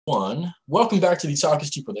Welcome back to the Talk is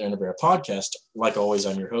Cheap with Aaron Rivera podcast. Like always,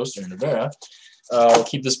 I'm your host, Aaron Rivera. I'll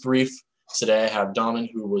keep this brief. Today I have Daman,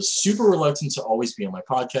 who was super reluctant to always be on my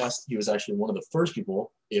podcast. He was actually one of the first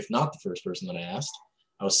people, if not the first person that I asked.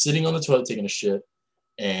 I was sitting on the toilet taking a shit,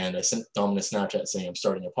 and I sent Daman a Snapchat saying I'm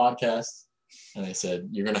starting a podcast. And I said,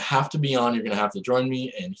 you're going to have to be on. You're going to have to join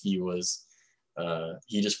me. And he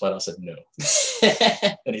just flat out said no.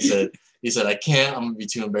 And he said, I can't. I'm going to be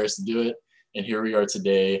too embarrassed to do it. And here we are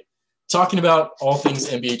today talking about all things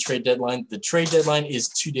NBA trade deadline. The trade deadline is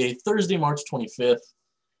today, Thursday, March 25th.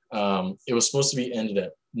 It was supposed to be ended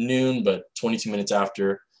at noon, but 22 minutes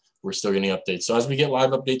after, we're still getting updates. So as we get live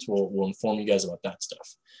updates, we'll inform you guys about that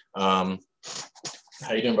stuff. How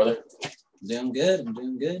you doing, brother? Doing good. I'm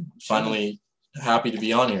doing good. Finally happy to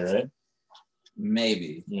be on here, right?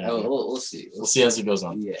 Maybe. Yeah. We'll see. We'll see as it goes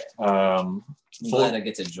on. Yeah. I'm glad I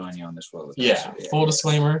get to join you on this roller coaster. Yeah. Full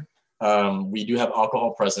disclaimer. We do have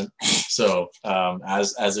alcohol present, so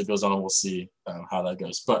as it goes on, we'll see how that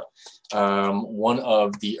goes. But one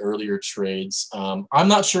of the earlier trades, I'm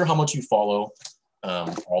not sure how much you follow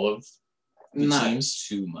all of the Not teams.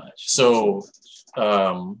 too much. So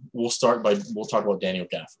we'll talk about Daniel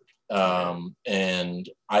Gafford, and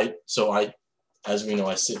I as we know,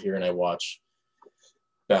 I sit here and I watch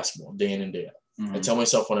basketball day in and day out. Mm-hmm. I tell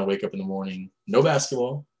myself when I wake up in the morning, no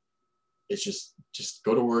basketball. It's just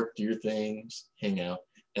go to work, do your things, hang out.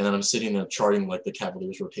 And then I'm sitting there charting like the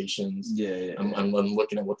Cavaliers rotations. Yeah. I'm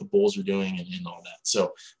looking at what the Bulls are doing and all that.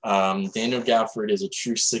 So Daniel Gafford is a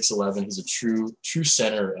true 6'11". He's a true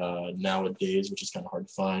center nowadays, which is kind of hard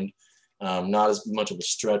to find. Not as much of a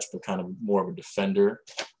stretch, but kind of more of a defender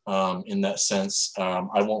in that sense.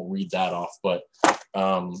 I won't read that off, but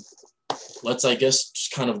let's, I guess,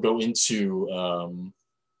 just kind of go into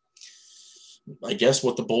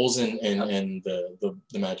what the Bulls and the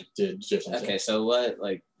Magic did. Okay, so what,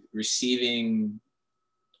 like, receiving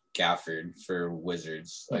Gafford for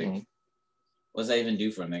Wizards, like, what does that even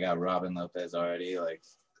do for him? They got Robin Lopez already, like,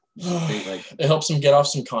 it helps them get off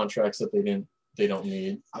some contracts that they don't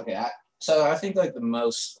need. Okay, so I think like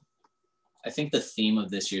I think the theme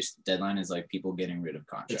of this year's deadline is like people getting rid of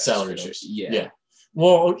contracts. It's salary sure. dumps. Yeah.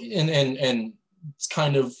 Well, and it's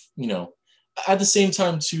kind of, at the same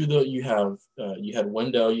time too, though, you had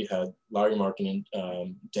Wendell, you had Larry Markkinen,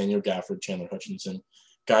 Daniel Gafford, Chandler Hutchinson,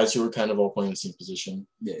 guys who were kind of all playing the same position.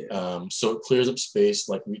 Yeah. So it clears up space,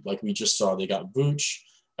 like we just saw. They got Vooch.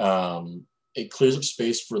 It clears up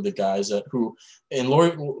space for the guys and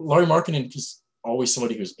Larry Markkinen is always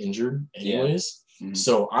somebody who's injured anyways. Yeah. Mm-hmm.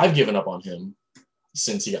 So I've given up on him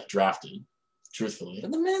since he got drafted, truthfully.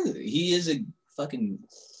 But the man, he is a fucking.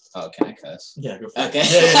 Oh, can I cuss? Yeah, go for okay.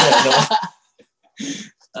 it.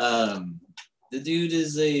 Yeah. The dude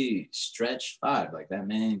is a stretch five. Like, that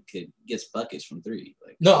man gets buckets from three.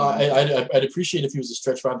 Like, no, I'd appreciate if he was a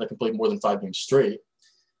stretch five that could play more than 5 games straight.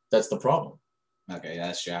 That's the problem. Okay,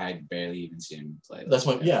 that's true. I barely even seen him play. That's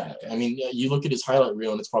my yeah. Okay. I mean, you look at his highlight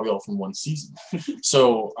reel, and it's probably all from one season.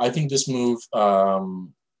 So I think this move for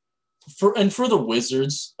the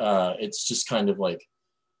Wizards, it's just kind of like,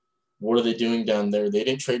 what are they doing down there? They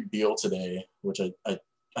didn't trade Beal today, which I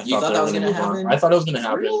thought that was going to happen. I thought it was going to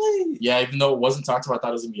happen. Really? Yeah, even though it wasn't talked about, I thought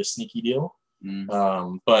it was going to be a sneaky deal.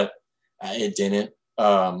 But it didn't.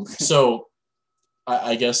 So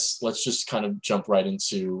I guess let's just kind of jump right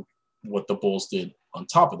into what the Bulls did on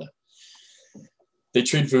top of that. They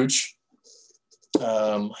trade Vooch.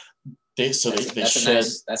 That's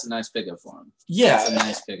a nice pickup for him. Yeah, that's a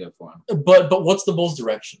nice pickup for him. But what's the Bulls'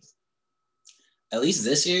 direction? At least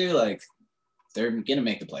this year, like, they're gonna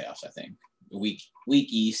make the playoffs. I think week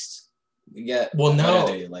East. We got now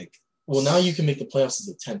you can make the playoffs as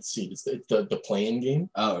the 10th seed. It's the play-in game.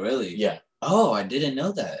 Oh, really? Yeah. Oh, I didn't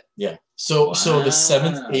know that. Yeah. So the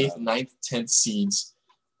 7th, 8th, 9th, 10th seeds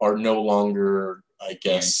are no longer, I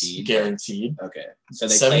guess, guaranteed. Okay. So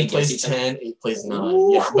they 7 plays 10, 8 plays 9.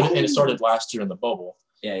 Ooh. Yeah, and it started last year in the bubble.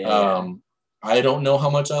 Yeah. I don't know how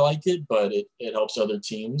much I like it, but it helps other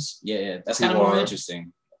teams. Yeah. That's kind of more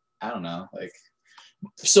interesting. I don't know, like,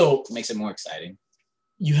 so it makes it more exciting.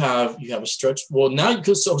 You have a stretch. Well, now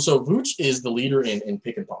because so Vooch is the leader in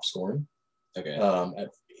pick and pop scoring. Okay.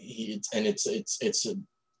 It's a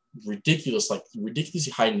ridiculously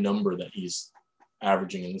high number that he's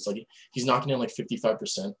averaging, and it's like he's knocking in like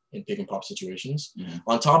 55% in pick and pop situations. Mm-hmm.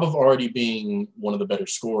 On top of already being one of the better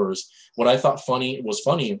scorers. What I thought funny was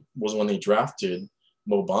when they drafted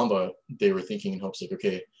Mo Bamba, they were thinking in hopes like,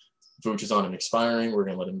 okay, Vooch is on him expiring, we're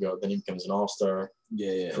gonna let him go. Then he becomes an all-star,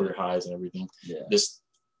 career highs and everything. Yeah. This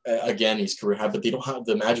again, he's career high, but they don't have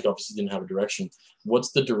the Magic. Obviously, didn't have a direction.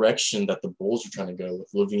 What's the direction that the Bulls are trying to go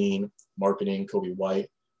with LaVine, Marketing, Kobe White?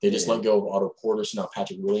 They just let go of Otto Porter, so now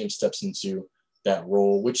Patrick Williams steps into that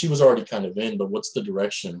role, which he was already kind of in. But what's the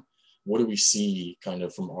direction? What do we see kind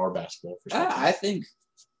of from our basketball perspective?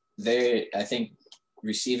 I think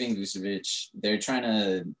receiving Vucevic, they're trying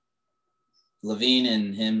to LaVine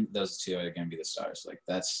and him. Those two are going to be the stars. Like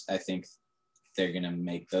I think they're going to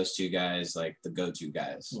make those two guys like the go-to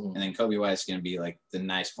guys. And then Kobe White's going to be like the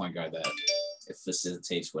nice point guard that it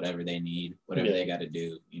facilitates whatever they need, whatever they got to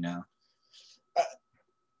do, you know?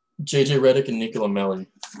 JJ Redick and Nicola Melli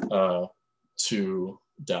to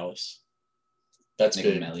Dallas. That's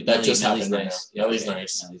big. That just happened right now. Melli's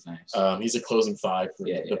nice. Melli's nice. He's a closing five for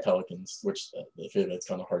the Pelicans, which I feel that's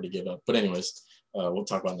kind of hard to give up. But anyways, we'll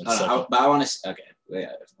talk about that in a second. But I want to – okay.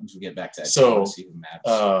 Yeah, once we get back to that. So,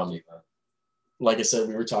 like I said,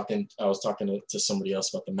 I was talking to somebody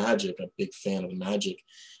else about the Magic, a big fan of the Magic,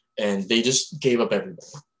 and they just gave up everybody.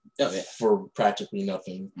 For practically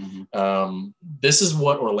nothing. This is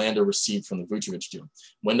what Orlando received from the Vucevic deal.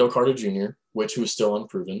 Wendell Carter Jr., who is still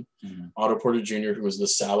unproven. Otto Porter Jr., who was the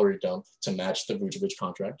salary dump to match the Vucevic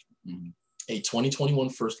contract. A 2021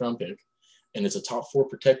 first-round pick, and it's a top 4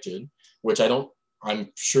 protected, which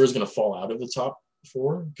I'm sure is going to fall out of the top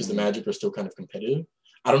 4 because the Magic are still kind of competitive.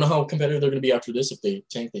 I don't know how competitive they're going to be after this. If they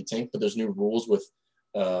tank, they tank, but there's new rules with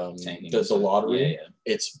the lottery.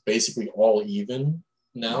 It's basically all even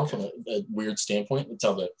now from a weird standpoint. That's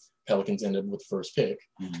how the Pelicans ended with the first pick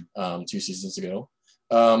 2 seasons ago.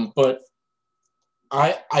 But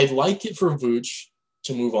I like it for Vooch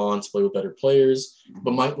to move on to play with better players.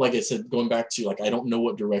 But like I said, going back to I don't know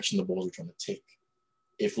what direction the Bulls are trying to take.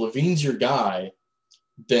 If LaVine's your guy,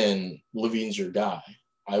 then LaVine's your guy.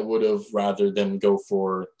 I would have rather them go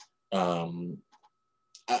for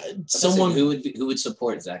someone who would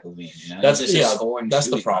support Zach LaVine. You know? That's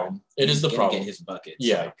the problem. It is the problem. Get his buckets.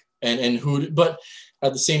 Yeah, and who? But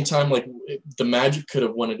at the same time, the Magic could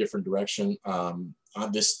have went a different direction.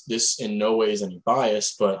 This in no way is any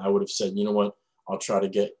bias, but I would have said, you know what? I'll try to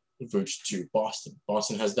get Vooch to Boston.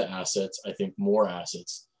 Boston has the assets. I think more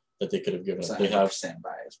assets that they could have given up. They have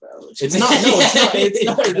bias, bro. It's not. No, it's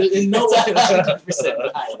not. In no way.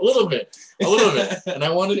 100% bias. A little bit. And I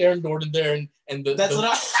wanted Aaron Gordon there, and that's what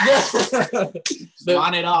I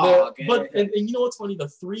want it all. Okay. But and you know what's funny? The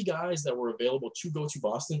 3 guys that were available to go to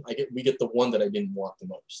Boston, we get the one that I didn't want the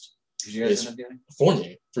most. Did you guys end up getting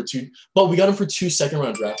Fournier for 2? But we got him for 2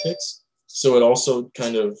 second-round draft picks, so it also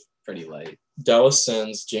kind of pretty light. Dallas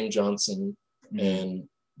sends James Johnson and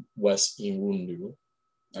Wes Iwundu.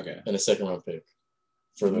 Okay. And a second-round pick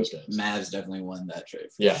for those guys. Mavs definitely won that trade.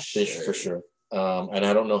 For sure. And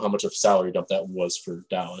I don't know how much of salary dump that was for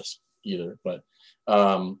Dallas either. But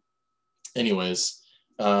anyways,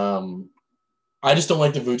 I just don't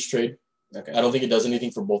like the Vooch trade. Okay. I don't think it does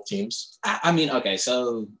anything for both teams. I mean, okay,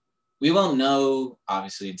 so we won't know,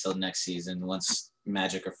 obviously, until next season once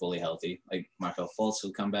Magic are fully healthy. Like, Markelle Fultz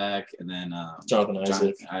will come back, and then Jonathan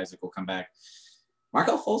Isaac will come back.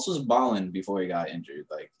 Markelle Fultz was balling before he got injured.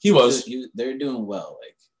 He was. They're doing well.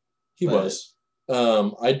 He was. I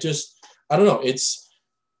don't know. It's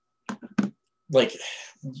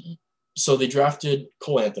so they drafted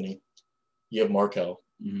Cole Anthony. You have Markelle.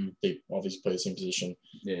 They obviously play the same position.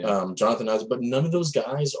 Yeah. Jonathan Isaac, but none of those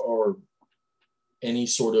guys are any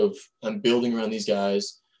sort of. I'm building around these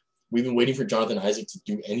guys. We've been waiting for Jonathan Isaac to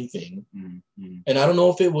do anything, and I don't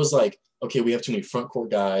know if it was okay, we have too many front court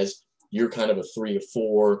guys. You're kind of a 3 or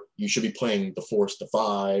 4. You should be playing the 4 to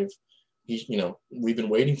 5. We've been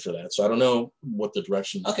waiting for that. So I don't know what the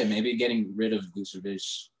direction. Okay, maybe getting rid of Vucevic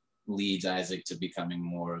leads Isaac to becoming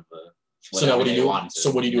more of a. So now what do you do?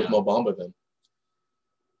 So what do you do with Mo Bamba then?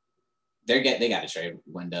 They got to trade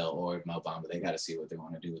Wendell or Mo Bamba. They got to see what they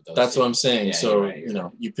want to do with those. That's what I'm saying. Yeah, so right.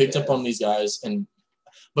 You picked up on these guys,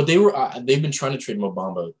 but they've been trying to trade Mo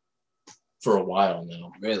Bamba for a while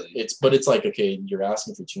now. Really? It's okay, you're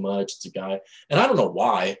asking for too much. It's a guy. And I don't know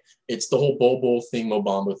why. It's the whole Bol thing, Mo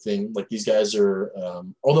Bamba thing. These guys are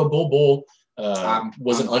although Bol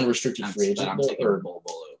was an unrestricted free agent. But I'm taking Bol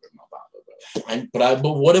over Mo Bamba.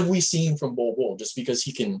 But what have we seen from Bol? Just because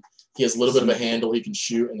he has a little bit of a handle, he can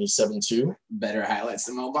shoot, and he's 7'2". Better highlights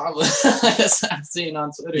than Mo Bamba. That's what I've seen on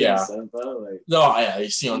Twitter. Yeah. Stuff, you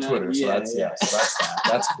see on Twitter. So that's that.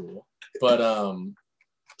 That's cool. But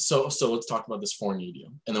So let's talk about this Fournier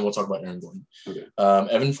deal, and then we'll talk about Aaron Gordon. Okay.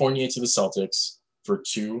 Evan Fournier to the Celtics for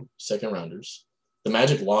 2 second-rounders. The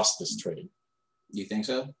Magic lost this trade. You think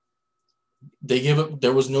so?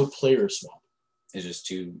 There was no player swap. It's just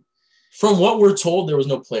 2. From what we're told, there was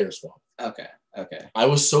no player swap. Okay. I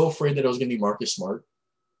was so afraid that it was going to be Marcus Smart.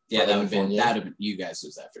 Yeah, that would have been you guys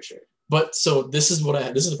lose that for sure. But so this is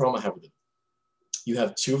the problem I have with it. you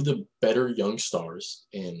have two of the better young stars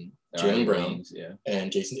in Jaylen Brown wings, yeah.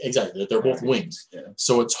 and Jason. Exactly. They're both wings. Yeah.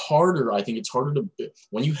 So it's harder. I think it's harder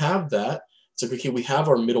when you have that. It's like, okay, we have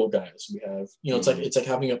our middle guys. We have, it's like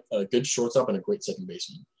having a good shortstop and a great second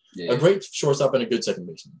baseman. Yeah. A great shortstop and a good second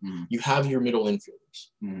baseman. Mm-hmm. You have your middle infielders.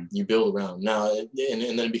 Mm-hmm. You build around now, and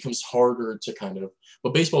then it becomes harder to kind of.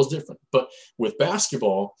 But baseball is different. But with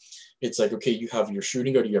basketball, it's like, okay, you have your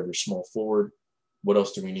shooting guard, you have your small forward. What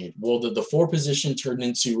else do we need? Well, the 4 position turned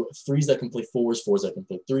into 3s that can play 4s, 4s that can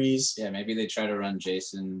play 3s. Yeah, maybe they try to run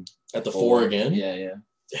Jason at the 4 again. Yeah.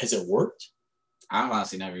 Has it worked? I've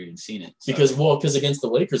honestly never even seen it. So. Because against the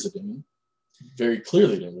Lakers it didn't. Very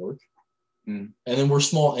clearly didn't work. Mm. And then we're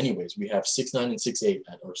small anyways. We have 6'9" and 6'8"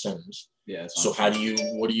 at our centers. Yeah. So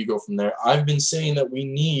what do you go from there? I've been saying that we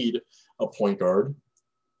need a point guard,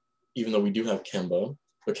 even though we do have Kemba.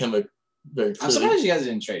 But Kemba very clearly. I'm surprised you guys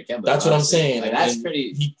didn't trade Kemba. That's what I'm saying. Like, that's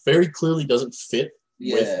pretty. He very clearly doesn't fit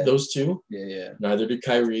with those two. Yeah. Neither did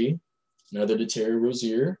Kyrie. Neither did Terry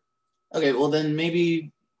Rozier. Okay, well then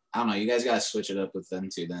maybe I don't know. You guys gotta switch it up with them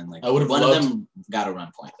two. Then like I would have one of them got to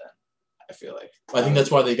run point. Then I feel like. I think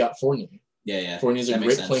that's why they got Fournier. Yeah. Fournier's a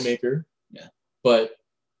great playmaker. Yeah. But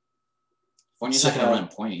Fournier's not gonna run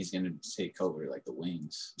point. He's gonna take over like the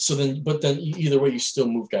wings. So then either way, you still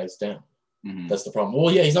move guys down. Mm-hmm. That's the problem.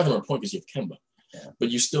 Well, yeah, he's not gonna run point because you have Kemba. Yeah. But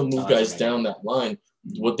you still move guys down that line.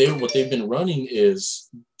 Mm-hmm. What they've been running is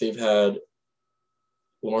they've had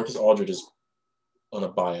LaMarcus Aldridge is on a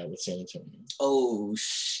buyout with San Antonio. Oh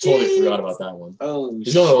shit! Totally forgot about that one. Oh,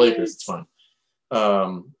 he's going to the Lakers. It's fine.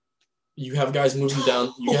 You have guys moving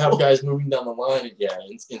down. You have guys moving down the line. Yeah,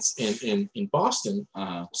 in Boston.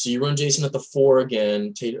 Uh-huh. So you run Jason at the 4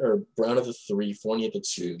 again, or Brown at the 3, Fournier at the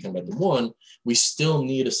 2, Kemba at the 1. We still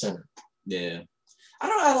need a center. Yeah,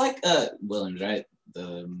 I like Williams, right?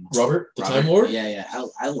 Robert, Time Lord. Yeah.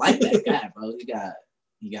 I like that guy, bro. He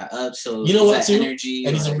got up, so you know what too, energy,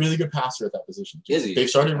 and he's a really good passer at that position. Too. Is he? They've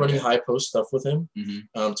started running high post stuff with him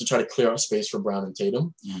mm-hmm. To try to clear out space for Brown and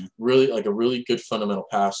Tatum. Mm-hmm. Really, like a really good fundamental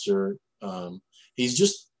passer. He's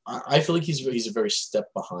just. I feel like he's a very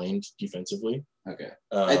step behind defensively. Okay.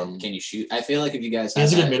 Can you shoot? I feel like if you guys he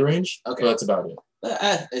has a good mid range. Okay, but that's about it.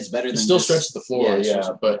 It's better than. It still stretches the floor,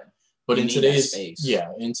 yeah. But in today's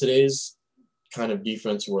kind of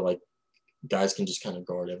defense where like guys can just kind of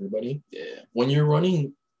guard everybody. Yeah. When you're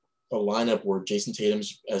running a lineup where Jason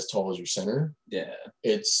Tatum's as tall as your center, I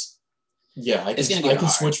can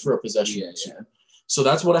switch for a possession. Yeah. So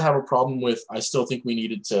that's what I have a problem with. I still think we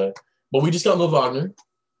needed to, but we just got Mo Wagner,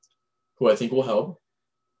 who I think will help.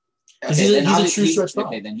 Okay, he's a true stretch five.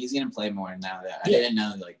 Okay, then he's gonna play more now. That I didn't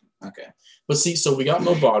know. Like, okay. But see, so we got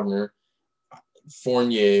Mo Wagner,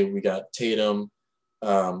 Fournier, we got Tatum.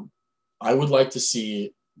 I would like to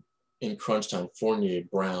see in crunch time Fournier,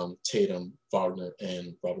 Brown, Tatum, Wagner,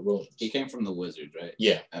 and Robert Williams. He came from the Wizards, right?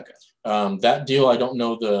 Yeah. Okay. That deal, I don't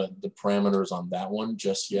know the parameters on that one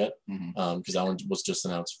just yet, mm-hmm. Because that one was just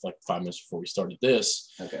announced like 5 minutes before we started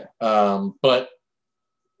this. Okay. But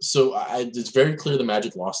so it's very clear the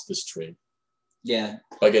Magic lost this trade. Yeah.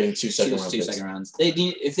 By getting 2 second rounds. 2 second rounds.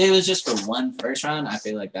 If it was just for 1 first round, I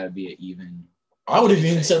feel like that would be an even. I would have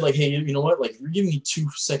even said, like, hey, you know what? Like, if you're giving me 2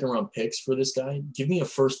 second round picks for this guy, give me a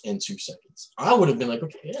first and 2 seconds. I would have been like,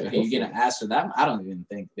 okay, yeah. So you're going to ask for that? I don't even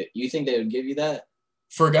think that. You think they would give you that?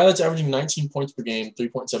 For a guy that's averaging 19 points per game,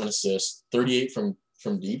 3.7 assists, 38 from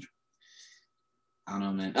deep. I don't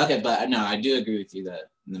know, man. Okay, but no, I do agree with you that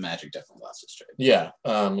the Magic definitely lost this trade. Yeah,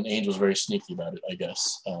 and Ainge was very sneaky about it, I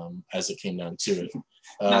guess, as it came down to it.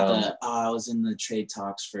 I was in the trade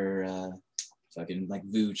talks for fucking like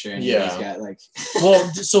Vooch or any of these guys. Like, well,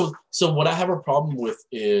 so what I have a problem with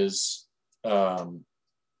is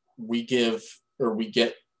we get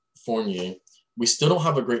Fournier. We still don't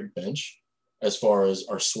have a great bench as far as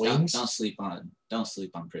our swings. Don't sleep on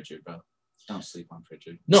Pritchard, bro. Don't sleep on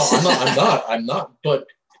Pritchard. No, I'm not. But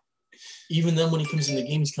even then, when he comes in the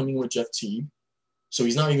game, he's coming with Jeff Teague, so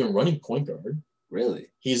he's not even running point guard. Really?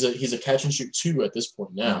 He's a catch and shoot 2 at this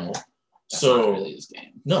point now. That's not really his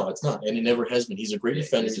game. No, it's not, and it never has been. He's a great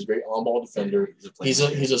defender. He's a great on-ball defender. He's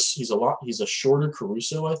a shorter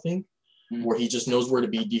Caruso, I think, where he just knows where to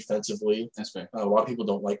be defensively. That's fair. A lot of people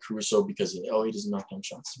don't like Caruso because he doesn't knock down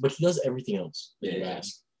shots, but he does everything else that you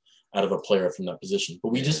ask out of a player from that position.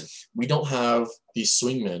 But we don't have these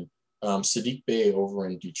swingmen. Sadiq Bey over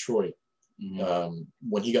in Detroit,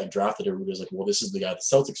 when he got drafted, everybody was like, "Well, this is the guy the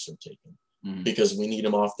Celtics are taking." Because we need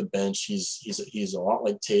him off the bench. He's a lot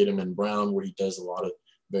like Tatum and Brown, where he does a lot of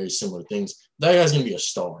very similar things. That guy's gonna be a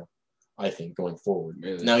star, I think, going forward.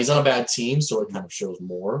 Really? Now he's on a bad team, so it kind of shows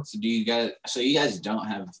more. So you guys don't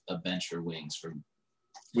have a bench for wings for?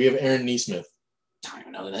 We have Aaron Nesmith. I don't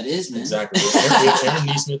even know who that is, man. Exactly. We have Aaron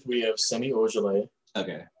Nesmith. We have Semi Ojeleye.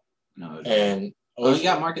 Okay. No. And you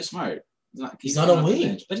got Marcus Smart. He's not a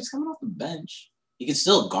wing, but he's coming off the bench. He can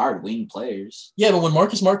still guard wing players. Yeah, but when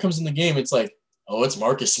Marcus Smart comes in the game, it's like, oh, it's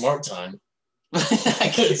Marcus Smart time.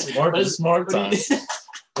 It's Marcus Smart time.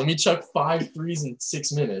 Let me chuck 5 threes in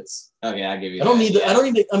 6 minutes. Okay, I'll give you. I don't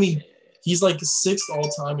need. I mean, he's like 6th all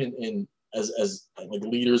time in as like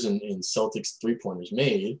leaders in Celtics 3-pointers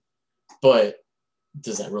made, but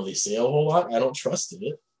does that really say a whole lot? I don't trust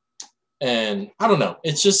it. And I don't know.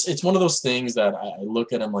 It's one of those things that I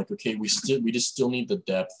look at. I'm like, okay, we just still need the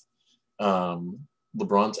depth.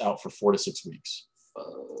 LeBron's out for 4 to 6 weeks.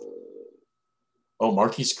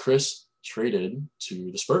 Marquise Chris traded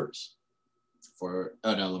to the Spurs.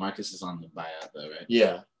 LaMarcus is on the buyout though, right?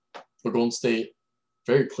 Yeah, but Golden State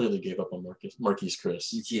very clearly gave up on Marquise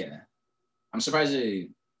Chris. Yeah, I'm surprised they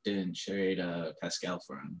didn't trade Pascal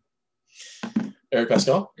for him. Eric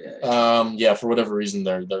Pascal? Yeah. Yeah, for whatever reason,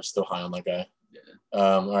 they're still high on that guy. Yeah.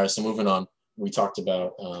 All right, so moving on. We talked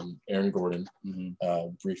about Aaron Gordon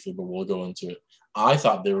briefly, but we'll go into it. I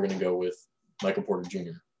thought they were going to go with Michael Porter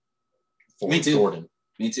Jr. for Me too. Gordon.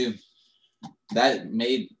 Me too. That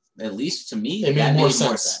made, at least to me, it made more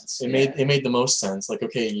sense. It made the most sense. Like,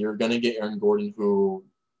 okay, you're going to get Aaron Gordon, who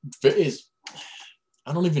is,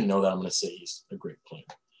 I don't even know that I'm going to say he's a great player.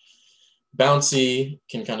 Bouncy,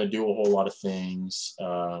 can kind of do a whole lot of things.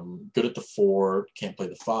 Good at the 4, can't play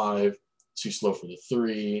the 5. Too slow for the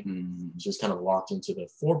 3. So he's kind of locked into the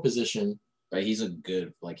 4 position. But he's a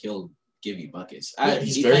good, he'll give you buckets. Yeah,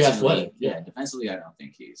 he's very athletic. Yeah, defensively, I don't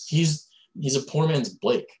think he's a poor man's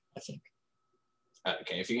Blake, I think.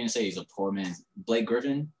 Okay, if you're gonna say he's a poor man's Blake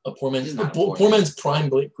Griffin, a poor man's prime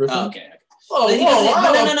Blake Griffin. Oh, okay. Oh,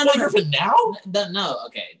 no, Griffin now? No,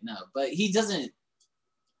 but he doesn't.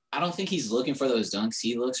 I don't think he's looking for those dunks.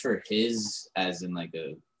 He looks for his as in like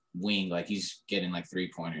a wing, like he's getting like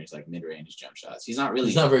 3-pointers, like mid-range jump shots. He's not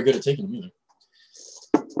very good at taking them either.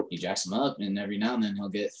 He jacks them up, and every now and then he'll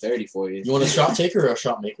get 30 for you. You want a shot taker or a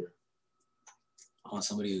shot maker? I want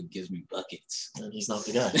somebody who gives me buckets. And he's not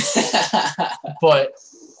the guy. But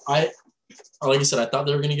like I said, I thought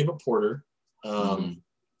they were going to give it Porter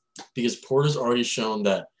because Porter's already shown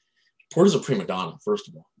that Porter's a prima donna, first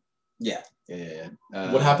of all. Yeah.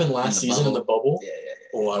 What happened last season in the bubble? Yeah.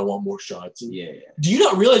 Oh, I want more shots. Yeah. Do you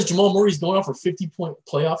not realize Jamal Murray's going off for 50-point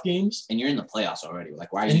playoff games? And you're in the playoffs already.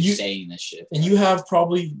 Like, why are you saying this shit? And you have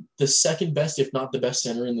probably the second best, if not the best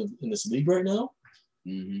center in this league right now.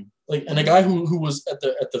 Mm-hmm. Like, and a guy who was at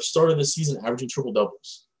the start of the season averaging triple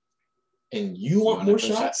doubles. And you want more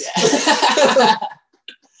shots? Yeah.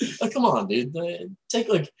 Like, come on, dude.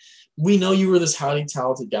 We know you were this highly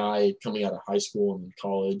talented guy coming out of high school and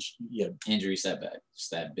college. Yeah. Injury setback. Just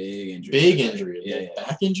that big injury. Big injury. Yeah.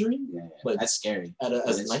 Back injury? Yeah. Like, that's scary.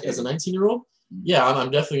 As a 19-year-old? Mm-hmm. Yeah, I'm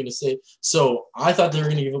definitely going to say. So I thought they were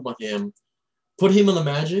going to give up on him. Put him on the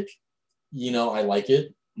Magic. I like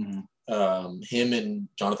it. Mm-hmm. Him and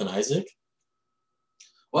Jonathan Isaac.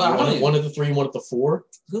 Well, one of the 3, one of the 4.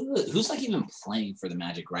 Who's like even playing for the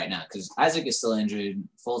Magic right now? Because Isaac is still injured.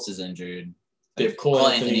 Fultz is injured. They have Cole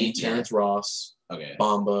Anthony, Terrence Ross,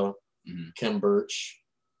 Bamba, Kem Birch.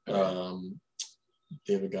 They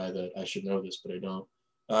have a guy that I should know this, but I don't.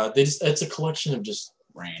 It's a collection of just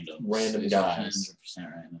random guys. 100%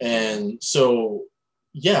 random. And so,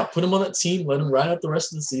 yeah, put him on that team. Let him ride out the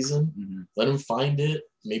rest of the season. Mm-hmm. Let him find it.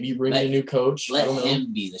 Maybe you bring in a new coach. Let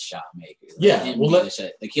him be the shot maker. Let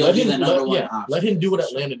he'll be the number one option. Let him do what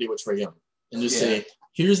Atlanta did with Trae Young and just say,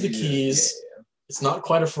 "Here's the keys. Yeah. It's not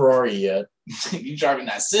quite a Ferrari yet. You driving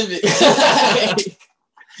that Civic."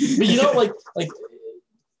 But like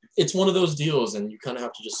it's one of those deals, and you kind of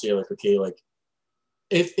have to just say, like, okay, like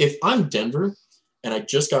if I'm Denver and I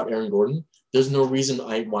just got Aaron Gordon, there's no reason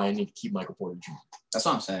why I need to keep Michael Porter Jr. That's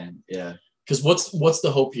what I'm saying. Yeah. Because what's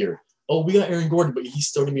the hope here? Oh, we got Aaron Gordon, but he's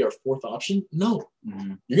still going to be our 4th option? No.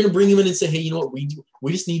 Mm-hmm. You're going to bring him in and say, hey, you know what? We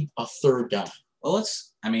just need a 3rd guy. Well,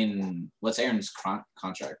 what's Aaron's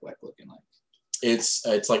contract looking like? It's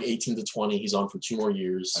like 18 to 20. He's on for 2 more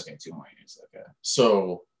years. Okay, 2 more years. Okay.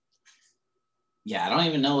 So. Yeah, I don't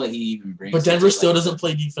even know what he even brings. But Denver still doesn't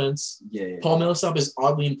play defense. Yeah. Paul Millsap is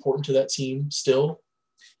oddly important to that team still.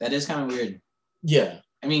 That is kind of weird. Yeah.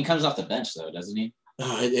 I mean, he comes off the bench, though, doesn't he?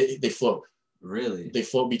 They float. Really? They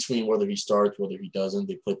float between whether he starts, whether he doesn't.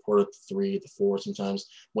 They play Porter at the 3, at the 4 sometimes.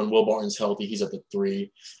 When Will Barton's healthy, he's at the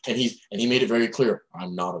 3. And he made it very clear,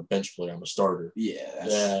 I'm not a bench player, I'm a starter.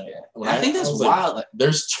 Yeah. I think that's wild. Like,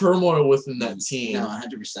 there's turmoil within that team. No,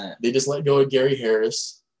 100%. They just let go of Gary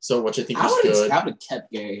Harris, which I think is good. I would have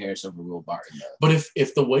kept Gary Harris over Will Barton, though. But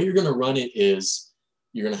if the way you're going to run it is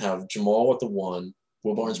you're going to have Jamal at the 1.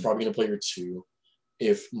 Will Barton's probably going to play your 2.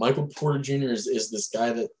 If Michael Porter Jr. is this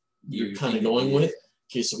guy that you're kind of going with,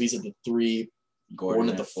 okay, so he's at the 3, Gordon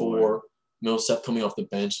at the 4, Millsap coming off the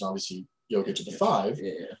bench, and obviously Jokic at the 5.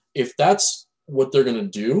 Yeah. If that's what they're going to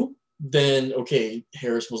do, then, okay,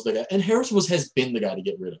 Harris was the guy. And Harris has been the guy to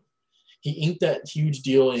get rid of. He inked that huge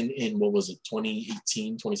deal in what was it,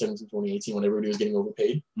 2017, 2018, when everybody was getting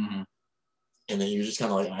overpaid. Mm-hmm. And then he was just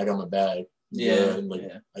kind of like, I got my bag. Yeah. And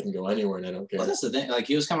I can go anywhere and I don't care. Well, that's the thing. Like,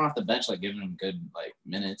 he was coming off the bench, like, giving him good, like,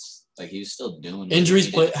 minutes. Like, he was still doing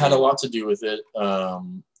Injuries had a lot to do with it.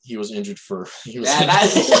 He was injured for... Dude,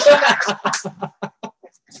 as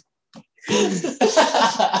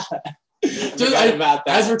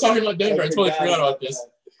we're talking about Denver, I totally forgot about this.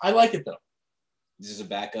 I like it, though. This is a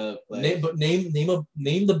backup. Like, name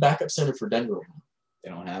the backup center for Denver right now. They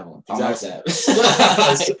don't have one.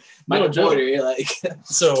 Exactly. Michael Porter, you're like.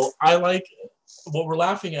 So I like what we're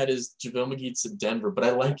laughing at is JaVale McGee's in Denver, but I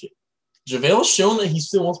like it. JaVale's shown that he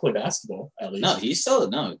still wants to play basketball, at least. No, he's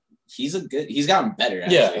gotten better,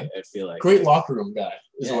 actually, yeah. I feel like. Great locker room guy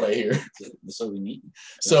is what I hear. That's what we need.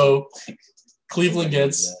 So Cleveland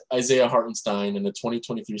gets Isaiah Hartenstein and a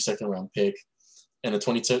 2023 second round pick and a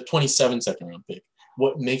 27 second round pick.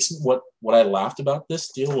 What I laughed about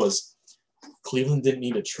this deal was Cleveland didn't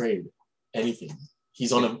need to trade anything.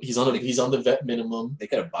 He's on the vet minimum. They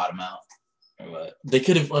could have bought him out or what? They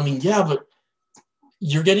could have. I mean, yeah, but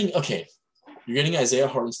you're getting Isaiah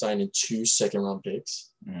Hartenstein and 2 second round picks.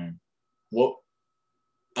 Mm. Well,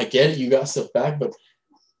 I get it. You got stuff back, but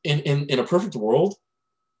in a perfect world,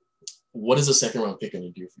 what is a second round pick going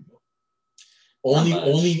to do for you?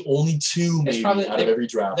 Only 2 maybe out of every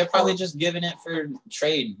draft. They're probably just giving it for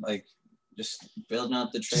trade, like just building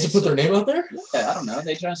up the trade. Just to put their name out there? Yeah, I don't know.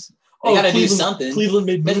 They got to do something. Cleveland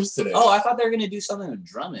made moves today. Oh, I thought they were going to do something with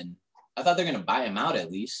Drummond. I thought they're going to buy him out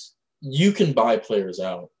at least. You can buy players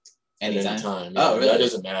out anytime. At any time. Oh, really? That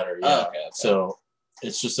doesn't matter. Yeah. Oh, okay. So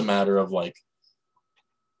it's just a matter of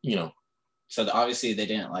So obviously they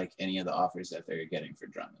didn't like any of the offers that they're getting for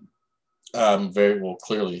Drummond. Very well,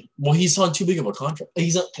 clearly. Well, he's on too big of a contract.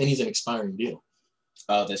 He's an expiring deal.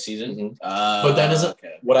 Oh, this season? Mm-hmm. But that isn't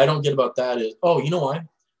what I don't get about that is, you know why?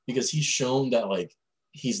 Because he's shown that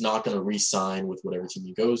he's not going to re-sign with whatever team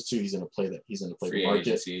he goes to. He's going to play the market.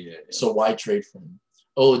 Agency, yeah. So why trade for him?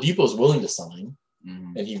 Oladipo's willing to sign,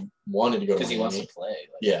 and he wanted to go to Miami. Because he wants to play.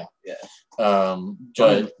 Yeah.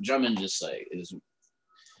 But Drummond just is.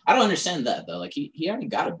 I don't understand that though. Like he already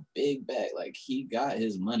got a big bag. Like he got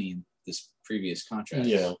his money in this previous contract.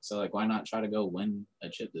 Yeah. So why not try to go win a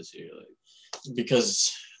chip this year?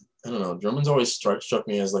 Because I don't know. Drummond's always struck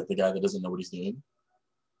me as the guy that doesn't know what he's doing.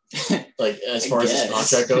 As far as his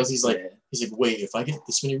contract goes, he's like, wait, if I get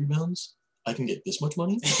this many rebounds, I can get this much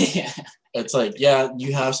money. Yeah. It's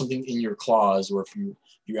you have something in your clause where if you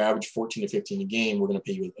average 14 to 15 a game, we're gonna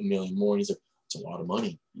pay you $1 million more. And he's like, it's a lot of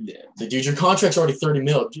money. Yeah. Dude, your contract's already $30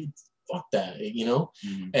 million. Dude, fuck that,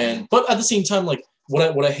 Mm-hmm. But at the same time,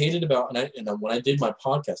 what I hated about and when I did my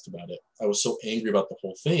podcast about it, I was so angry about the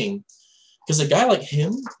whole thing because a guy like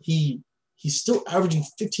him, he's still averaging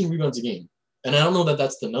 15 rebounds a game, and I don't know that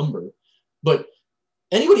that's the number, but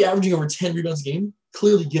anybody averaging over 10 rebounds a game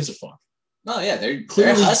clearly gives a fuck. Oh yeah, they're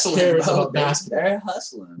hustling. Cares about basketball. They're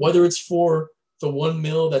hustling. Whether it's for the $1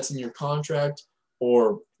 million that's in your contract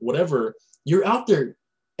or whatever, you're out there,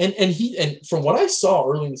 and from what I saw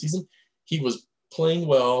early in the season, he was playing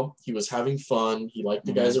well. He was having fun. He liked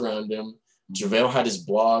the guys around him. JaVale had his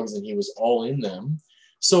blogs, and he was all in them.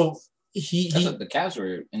 So the Cavs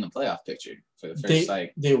were in the playoff picture for the first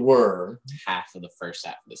they were half of the first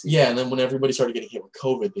half of the season. Yeah, and then when everybody started getting hit with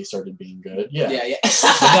COVID, they started being good. Yeah.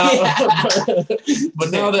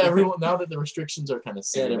 But now that the restrictions are kind of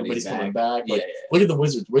set, everybody's coming back. Look at the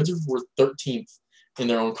Wizards. Wizards were 13th in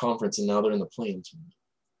their own conference, and now they're in the play-in tournament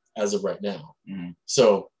as of right now. Mm-hmm.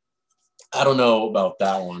 So I don't know about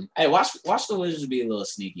that one. Hey, watch the Wizards be a little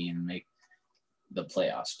sneaky and make the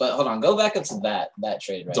playoffs. But hold on, go back up to that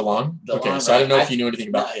trade right DeLon? Okay, so I don't know if you knew anything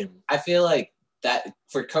about him. I feel like that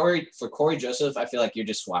for Corey Joseph, I feel like you're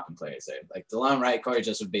just swapping players there. Like DeLon Wright, Corey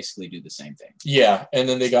Joseph basically do the same thing. Yeah, and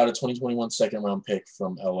then they got a 2021 second round pick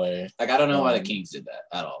from LA. I don't know why the Kings did that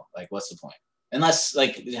at all. What's the point? Unless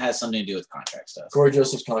it has something to do with contract stuff. Corey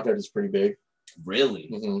Joseph's contract is pretty big. Really?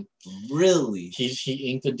 Mm-hmm. Really? He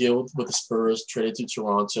inked a deal with the Spurs, traded to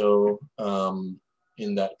Toronto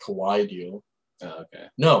in that Kawhi deal. Oh, okay.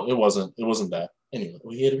 No, it wasn't. It wasn't that. Anyway,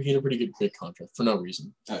 he had a pretty good big contract for no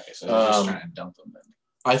reason. Okay, so they're just trying to dump him then.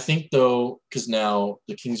 I think, though, because now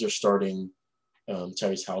the Kings are starting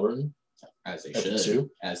Tyrese Halliburton. As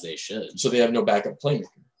they should. So they have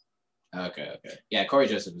Okay. Yeah, Corey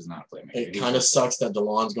Joseph is not a playmaker. It kind of sucks that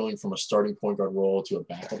DeLon's going from a starting point guard role to a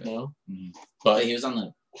backup now. Mm-hmm. But he was on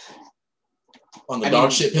the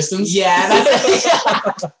dog shit Pistons. Yeah,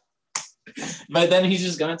 that's but then he's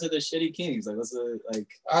just gone to the shitty Kings. Like, what's the like?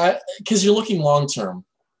 Because you're looking long term.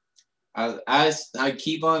 I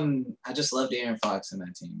keep on. I just love De'Aaron Fox in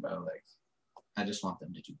that team, bro. Like, I just want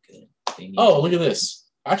them to do good. Look at this.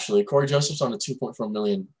 Actually, Corey Joseph's on a $2.4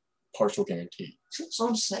 million partial guarantee. That's what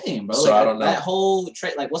I'm saying, bro. So like, I don't know. That whole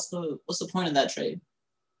trade. Like, what's the point of that trade?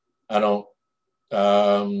 I don't.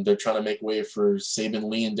 They're trying to make way for Saban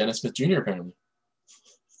Lee and Dennis Smith Jr. apparently.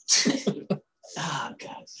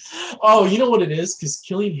 God. Oh, you know what it is? Because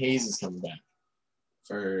Killian Hayes is coming back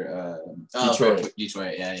for Detroit.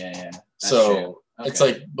 Detroit, yeah. That's so okay. it's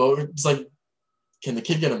like, can the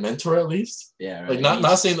kid get a mentor at least? Yeah, right. Like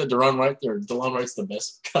not saying that DeLon Wright's the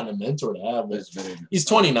best kind of mentor to have, but he's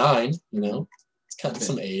 29. You know, it's kind of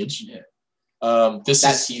some age. Yeah.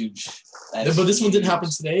 That's huge. But this one didn't happen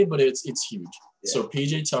today, but it's huge. Yeah. So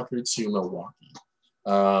PJ Tucker to Milwaukee,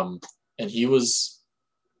 and he was.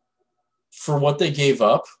 For what they gave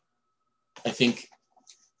up, I think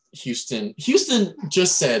Houston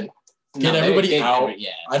just said, get everybody out. Yeah.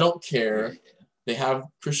 I don't care. Yeah. They have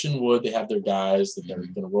Christian Wood. They have their guys that they're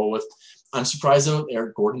going to roll with. I'm surprised, though,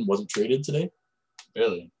 Eric Gordon wasn't traded today.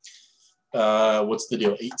 Really? What's the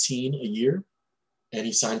deal? 18 a year? And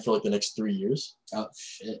he signed for, like, the next 3 years. Oh,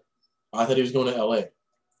 shit. I thought he was going to L.A.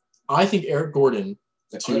 I think Eric Gordon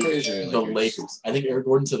to the Lakers. I think Eric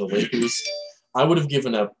Gordon to the Lakers. I would have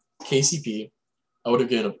given up KCP, I would have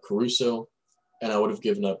given up Caruso, and I would have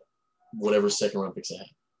given up whatever second-round picks I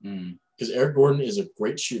had. Because Eric Gordon is a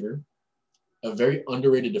great shooter, a very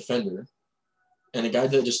underrated defender, and a guy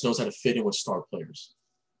that just knows how to fit in with star players.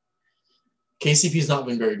 KCP's not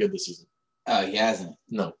been very good this season. Oh, he hasn't.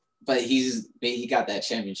 No. But he got that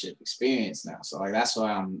championship experience now, so like that's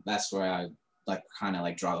where I like kind of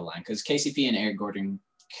like draw the line because KCP and Eric Gordon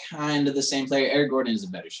kind of the same player. Eric Gordon is a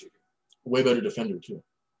better shooter, way better defender too.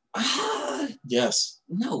 Yes.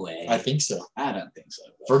 No way. I think so. I don't think so.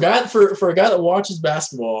 For a guy that watches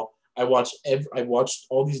basketball, I watched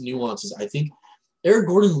all these nuances. I think Eric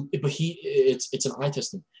Gordon, but it's an eye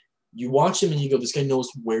testing. You watch him and you go, this guy knows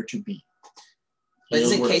where to be. But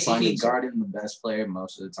isn't KCP guarding the best player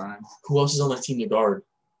most of the time? Who else is on that team to guard?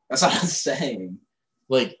 That's what I'm saying.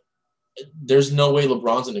 Like, there's no way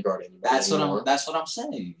LeBron's in the guard anymore. That's what I'm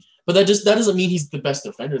saying. But that doesn't mean he's the best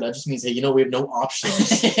defender. That just means, hey, we have no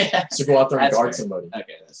options to go out there and guard somebody.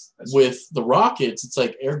 Okay, that's with the Rockets, it's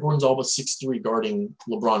like Eric Gordon's all but 6'3", guarding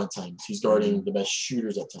LeBron at times. He's guarding the best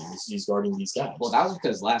shooters at times. He's guarding these guys. Well, that was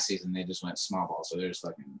because last season they just went small ball, so they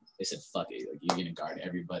said fuck it, like you're gonna guard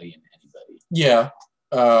everybody and anybody. Yeah,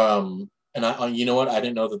 and I you know what? I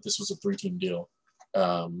didn't know that this was a 3-team deal.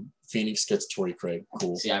 Phoenix gets Torrey Craig.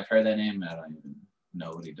 Cool. See, I've heard that name. I don't even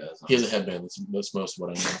know what he does. He has a headband. That's most of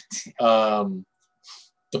what I know.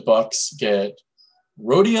 The Bucks get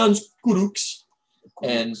Rodion Kurucs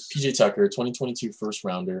and PJ Tucker, 2022 first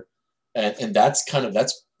rounder, and that's big. That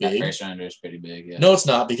first rounder is pretty big. Yeah. No, it's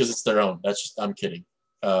not because it's their own. I'm kidding.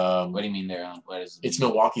 What do you mean their own? What is it? It's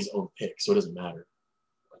Milwaukee's own pick, so it doesn't matter.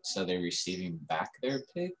 So they're receiving back their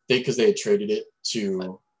pick? Because they had traded it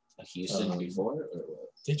to Houston before, or what?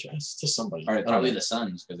 They traded to somebody. Or probably the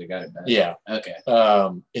Suns because they got it back. Yeah. Okay.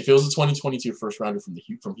 If it was a 2022 first rounder from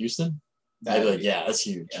Houston, I'd be like, yeah, that's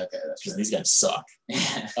huge. Okay, that's because these guys suck.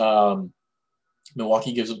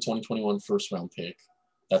 Milwaukee gives up 2021 first round pick.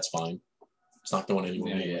 That's fine. It's not going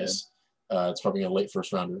anywhere anyways. Yeah. It's probably a late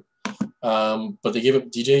first rounder. But they gave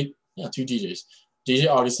up two DJs. DJ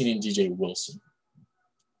Augustine and DJ Wilson.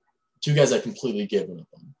 Two guys I completely given up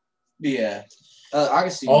on. Yeah.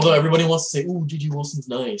 Augustine. Although everybody wants to say, "Ooh, Gigi Wilson's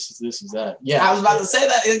nice. He's this, he's that." Yeah, I was about to say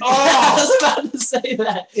that. I was about to say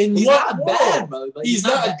that. And he's not bad, bro. He's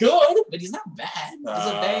not good, but he's not bad. He's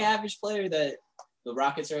a very average player that the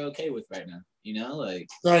Rockets are okay with right now. You know, like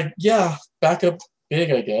yeah, backup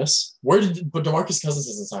big, I guess. But DeMarcus Cousins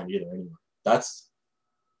isn't signed either anymore.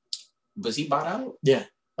 Was he bought out? Yeah.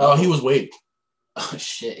 He was waived. Oh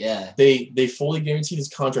shit! Yeah. They fully guaranteed his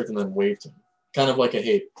contract and then waived him. Kind of like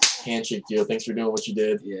a handshake deal. Thanks for doing what you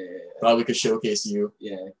did. Yeah. Glad we could showcase you.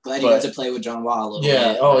 Yeah. Glad you got to play with John Wall a little bit.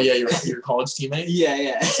 Yeah. Oh yeah, your college teammate.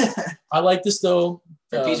 Yeah. I like this though.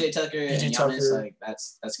 For PJ Tucker and Giannis, like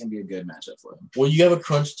that's gonna be a good matchup for him. Well, you have a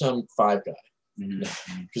crunch time 5 guy.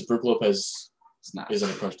 Mm-hmm. Because Brook Lopez isn't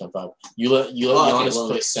a crunch time 5. You let Giannis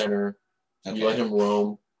play center. Okay. You let him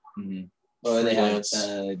roam. Mm-hmm. Oh, they have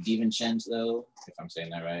DiVincenzo, if I'm saying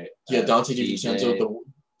that right. Yeah, Dante DiVincenzo.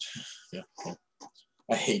 Yeah.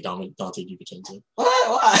 I hate Dante DiVincenzo.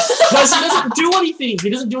 Why? Because he doesn't do anything. He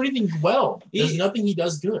doesn't do anything well. There's nothing he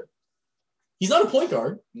does good. He's not a point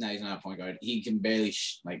guard. No, he's not a point guard. He can barely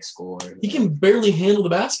score. He can barely handle the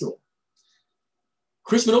basketball.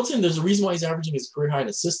 Chris Middleton, there's a reason why he's averaging his career high in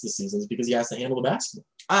assists this season is because he has to handle the basketball.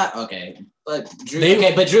 Okay, but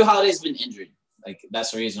Drew Holiday's been injured. Like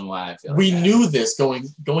that's the reason why I feel. We knew this going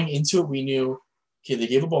into it. We knew, okay, they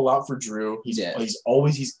gave up a lot for Drew. He's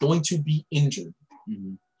going to be injured.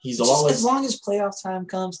 Mm-hmm. He's a lot less. As long as playoff time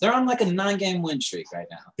comes, they're on like a 9-game win streak right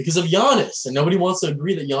now because of Giannis, and nobody wants to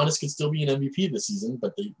agree that Giannis could still be an MVP this season.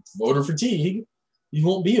 But the voter fatigue, he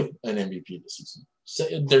won't be an MVP this season.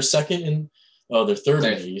 They're second in. Oh, they're third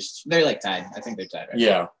in the East. They're like tied. I think they're tied right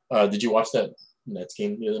now. Yeah. Did you watch that Nets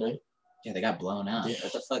game the other night? Yeah, they got blown out. Yeah.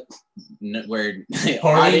 What the fuck?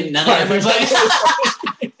 Harden, none of everybody.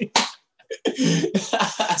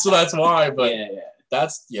 So that's why. But yeah.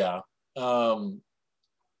 That's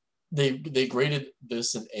They graded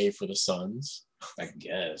this an A for the Suns. I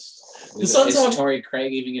guess. The Suns have Torrey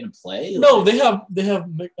Craig even going to play? No, they have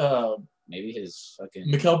maybe his fucking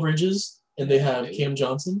Mikal Bridges and they have Cam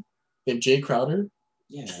Johnson. They have Jay Crowder.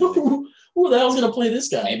 Yeah. Who the hell's gonna play this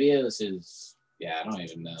guy? Maybe it was his. Yeah, I don't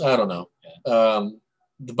even know. I don't know. Yeah.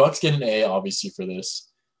 The Bucks get an A obviously for this,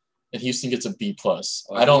 and Houston gets a B plus.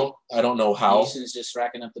 Well, I don't know how. Houston's just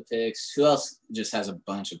racking up the picks. Who else just has a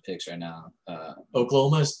bunch of picks right now?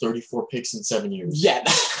 Oklahoma has 34 picks in 7 years. Yeah.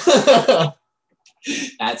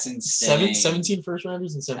 That's insane. 17 first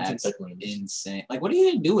rounders and 17 second rounders. Insane. Like, what are you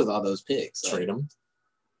gonna do with all those picks? Trade them.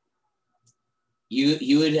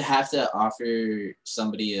 You would have to offer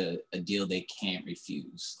somebody a deal they can't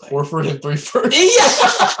refuse. Like, Horford and 3 first.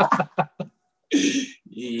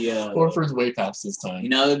 Yeah. Horford's way past his time. You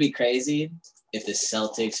know, it would be crazy if the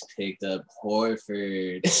Celtics picked up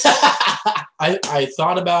Horford. I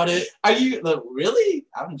thought about it. Are you really?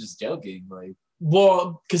 I'm just joking. Like,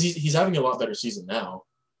 well, because he's having a lot better season now.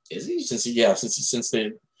 Is he? Since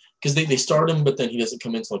they because they start him, but then he doesn't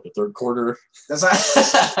come into like the third quarter. That's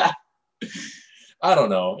not. I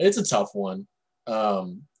don't know. It's a tough one. I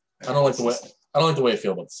don't like the way I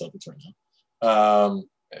feel about the Celtics right now.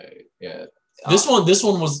 Yeah. This one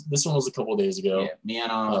was a couple of days ago. Yeah, me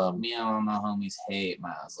and all my homies hate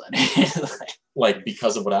Miles Leonard. like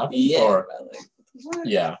because of what happened? Yeah. Or, what?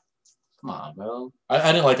 Yeah. Come on, bro.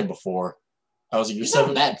 I didn't like him before. I was like, He's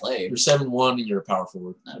not a bad player. You're 7'1" and you're a power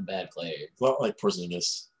forward. Not a bad player. Well, like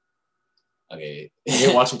Porzingis. Okay.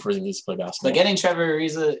 You're watching Porzingis play basketball. But getting Trevor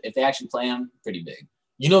Ariza, if they actually play him, pretty big.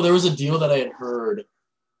 You know, there was a deal that I had heard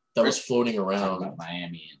that was floating around. About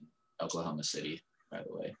Miami and Oklahoma City, by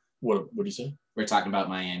the way. What do you say? We're talking about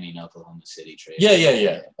Miami and Oklahoma City trade.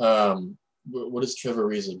 Yeah. What does Trevor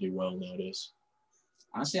Ariza do well nowadays?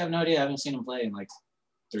 Honestly, I have no idea. I haven't seen him play in like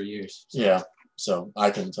 3 years. So. Yeah, so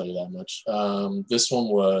I couldn't tell you that much. This one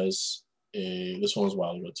was a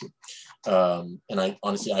while ago too, and I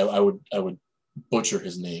honestly I would butcher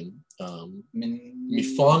his name.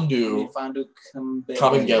 Mfiondu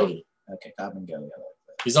Kabengele. Okay, Kabengele.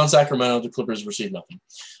 He's on Sacramento. The Clippers received nothing.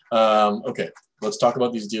 Okay, let's talk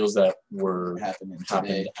about these deals that happened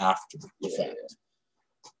after the fact. Yeah.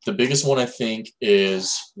 The biggest one, I think,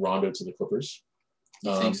 is Rondo to the Clippers.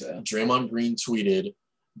 I think so. Draymond Green tweeted,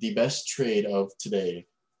 "The best trade of today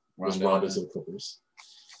was Rondo to the Clippers."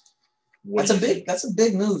 That's a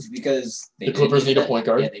big move because the Clippers need a point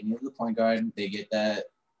guard. Yeah, they need the point guard. They get that.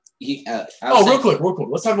 Real quick.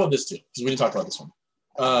 Let's talk about this too because we didn't talk about this one.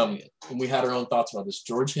 And we had our own thoughts about this.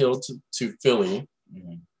 George Hill to Philly.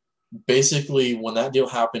 Mm-hmm. Basically, when that deal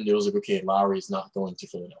happened, it was like, okay, Lowry's not going to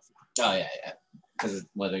Philadelphia. Oh yeah. Because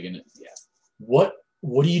what they're gonna, yeah. What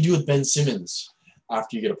do you do with Ben Simmons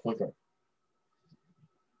after you get a point guard?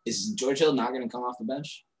 Is George Hill not going to come off the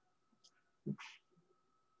bench?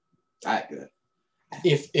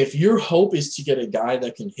 If your hope is to get a guy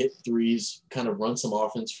that can hit threes, kind of run some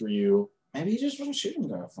offense for you, maybe you just run a shooting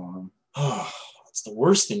guard for him. Oh, that's the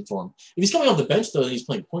worst thing for him. If he's coming off the bench though, then he's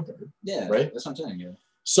playing point guard. Yeah, right. That's what I'm saying. Yeah.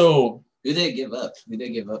 So who they give up? Who they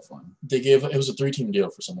give up for him? It was a 3-team deal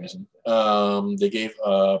for some reason. They gave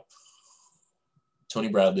up Tony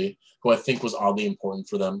Bradley, who I think was oddly important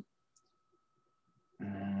for them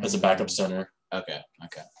as a backup center. Okay.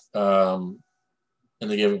 And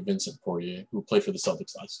they gave up Vincent Poirier, who played for the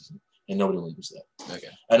Celtics last season, and nobody remembers that. Okay.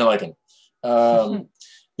 I don't like him.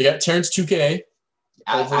 They got Terrence 2K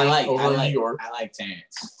over in New York. I like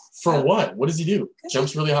Terrence. For what? What does he do?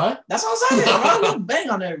 Jumps really high? That's what I'm saying. I'm gonna bang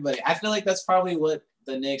on everybody. I feel like that's probably what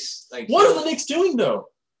the Knicks like. What are the Knicks doing though?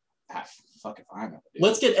 Fucking fine.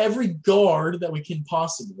 Let's get every guard that we can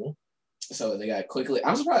possible. So they got Quickly.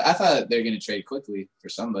 I'm surprised. I thought they were gonna trade Quickly for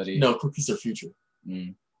somebody. No, Quickly's their future.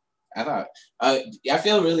 I thought. I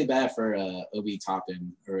feel really bad for Obi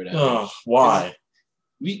Toppin or whatever. Oh, why?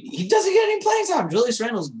 He doesn't get any playing time. Julius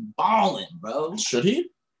Randle's balling, bro. Should he?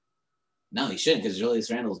 No, he shouldn't because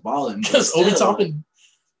Julius Randle's balling. Because Obi Toppin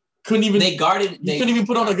couldn't even. They guarded. He couldn't even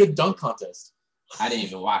put on a good dunk contest. I didn't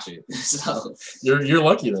even watch it, so you're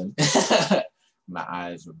lucky then. My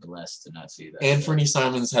eyes were blessed to not see that. Anthony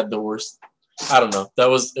Simons had the worst. I don't know. It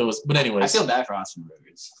was. But anyways, I feel bad for Austin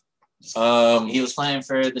Rivers. He was playing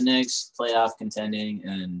for the Knicks, playoff contending,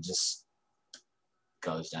 and just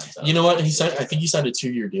goes down. You know what? I think he signed a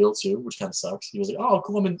 2-year deal too, which kind of sucks. He was like, "Oh,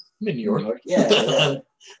 cool, I'm in New York." Yeah.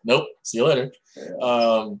 Nope. See you later.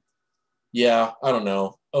 Yeah, I don't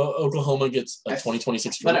know. Oklahoma gets a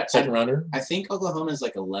 2026 second rounder. I think Oklahoma is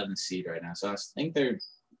like 11th seed right now, so I think they're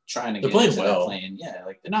trying to. They're playing well. Yeah,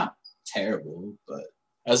 like they're not terrible, but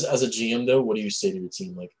as a GM though, what do you say to your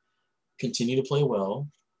team? Like, continue to play well,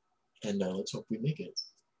 and let's hope we make it.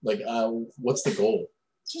 Like, what's the goal?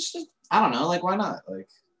 Just I don't know. Like, why not? Like,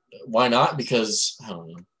 why not? Because I don't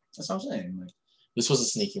know. That's what I'm saying. Like, this was a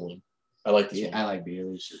sneaky one. I like this one. I like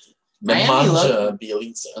Bielitsa.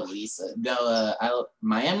 Bielitsa. No,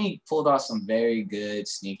 Miami pulled off some very good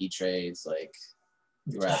sneaky trades. Like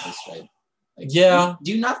throughout this trade. Like, yeah.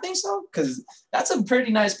 Do you not think so? Because that's a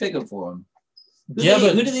pretty nice pickup for him. Who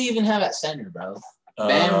do they even have at center, bro?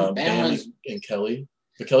 Bam and Kelly.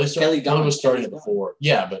 But Kelly was starting it before.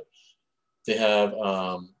 Yeah, but they have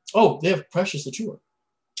they have Precious Achiuwa.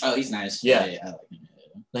 Oh, he's nice. Yeah. I like him.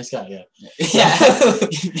 Nice guy, yeah. Yeah.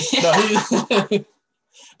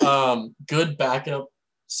 No, good backup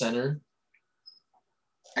center.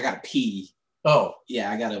 I gotta pee. Oh.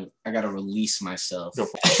 Yeah, I gotta release myself. So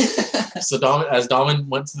Domin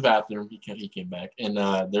went to the bathroom, he came back. And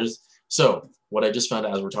what I just found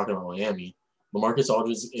out as we're talking about Miami, LaMarcus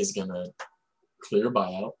Aldridge is gonna clear a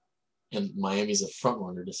buyout, and Miami's a front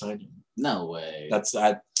runner to sign him. No way.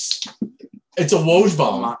 It's a Woj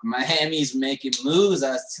bomb. Miami's making moves.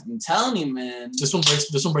 I'm telling you, man. This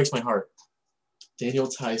one breaks my heart. Daniel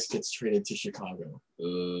Tice gets traded to Chicago.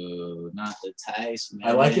 Ooh, not the Tice, man.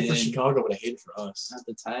 I like it for Chicago, but I hate it for us. Not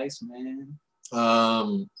the Tice, man.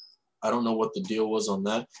 I don't know what the deal was on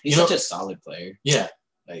that. He's such a solid player. Yeah.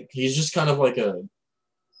 Like he's just kind of like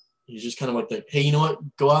hey, you know what?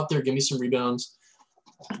 Go out there, give me some rebounds.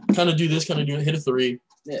 Kind of do this, kind of do it, hit a three.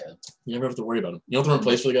 Yeah. You never have to worry about him. You don't have to run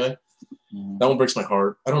plays for the guy. Mm-hmm. That one breaks my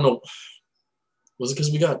heart. I don't know. Was it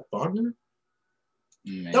because we got Wagner?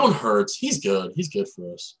 Maybe. That one hurts. He's good. He's good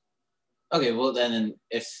for us. Okay, well then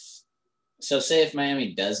say if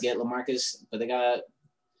Miami does get LaMarcus, but they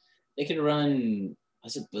could run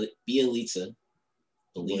Bielitsa.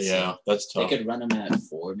 Well, yeah, that's tough. They could run him at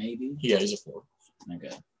 4 maybe. Yeah, he's a 4. Okay.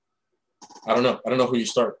 I don't know who you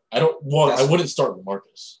start. I wouldn't start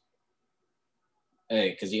LaMarcus. Hey,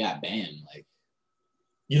 because you got Bam. Like,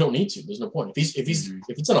 you don't need to. There's no point. If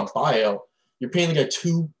it's on a buyout, you're paying the guy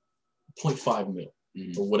 $2.5 million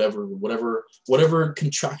or whatever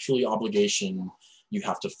contractually obligation you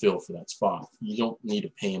have to fill for that spot. You don't need to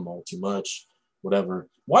pay him all too much. Whatever.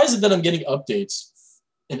 Why is it that I'm getting updates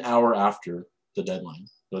an hour after the deadline?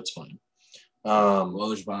 That's fine.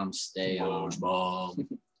 Woj bomb stay on. Woj bomb.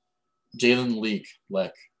 Jalen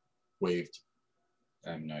Leck waived.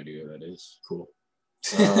 I have no idea who that is. Cool.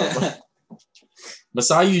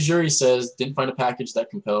 Masai Ujiri says didn't find a package that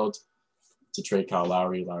compelled to trade Kyle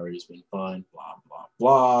Lowry. Lowry's been fine. Blah blah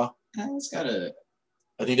blah.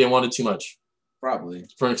 I think they wanted too much. Probably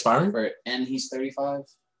for an expiring. And he's 35.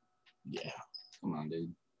 Yeah. Come on,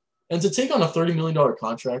 dude. And to take on a $30 million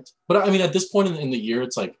contract, but I mean, at this point in the year,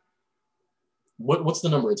 it's like, what's the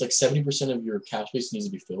number? It's like 70% of your cap space needs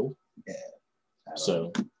to be filled. Yeah.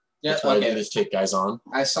 So that's why they just take guys on.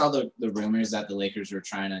 I saw the rumors that the Lakers were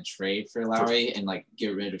trying to trade for Lowry and like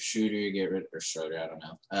get rid of Schroeder, I don't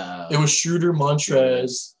know. It was Schroeder,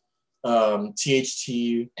 Montrez,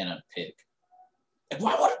 THT, and a pick.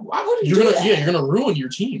 Why would you do that? Yeah, you're gonna ruin your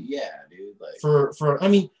team. Yeah, dude. Like for I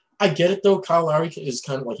mean, I get it though. Kyle Lowry is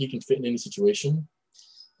kind of like he can fit in any situation.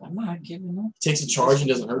 I'm not giving up. Takes a charge and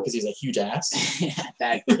doesn't hurt because he's a huge ass.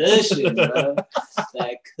 That cushion, bro.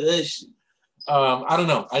 That cushion. I don't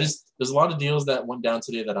know. There's a lot of deals that went down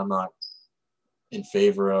today that I'm not in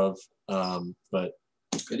favor of. But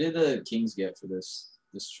who did the Kings get for this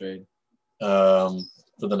trade?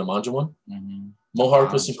 For the Nemanja one, Mo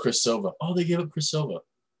Harkless and Chris Silva. Oh, they gave up Chris Silva.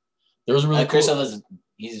 There was a really Chris Silva's.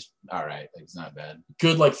 He's all right. Like, he's not bad.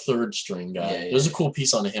 Good, like third string guy. Yeah. There's a cool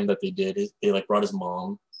piece on him that they did. They like brought his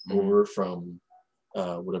mom over from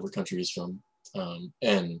whatever country he's from,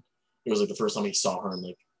 and it was like the first time he saw her in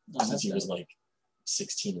like since he was like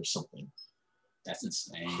 16 or something. That's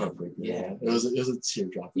insane. Heartbreaker. Yeah. It was a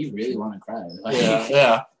teardrop. You really want to cry.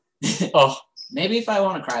 Yeah. Oh. Maybe if I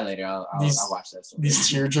want to cry later, I'll watch that. These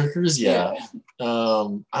tearjerkers, yeah.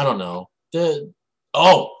 I don't know.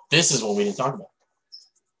 This is what we didn't talk about.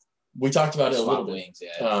 We talked about it a little bit. Wings,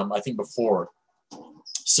 yeah. I think before.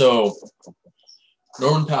 So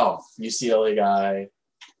Norman Powell, UCLA guy,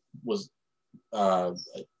 was I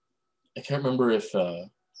can't remember if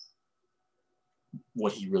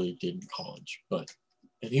what he really did in college, but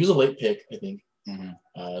he was a late pick, I think. Mm-hmm.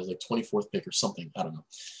 It was like 24th pick or something. I don't know.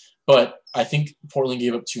 But I think Portland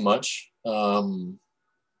gave up too much. Also,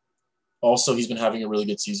 he's been having a really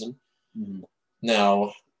good season. Mm-hmm.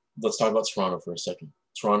 Now, let's talk about Toronto for a second.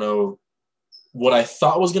 Toronto, what I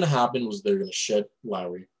thought was going to happen was they're going to shed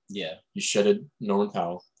Lowry. Yeah. You shedded Norman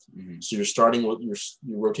Powell. Mm-hmm. So you're starting with your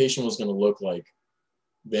rotation was going to look like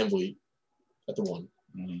VanVleet at the 1,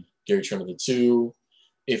 Gary Trent at the 2.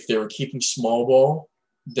 If they were keeping small ball,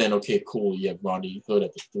 then okay, cool. You have Rodney Hood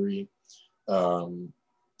at the 3.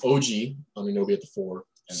 OG, Anunoby at the 4.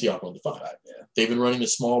 Siakam at the 5. Yeah. They've been running the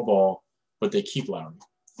small ball, but they keep Lowry.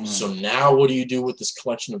 Mm-hmm. So now what do you do with this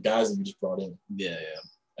collection of guys that you just brought in? Yeah.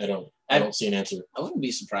 I don't see an answer. I wouldn't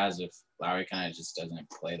be surprised if Lowry kind of just doesn't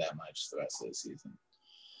play that much the rest of the season.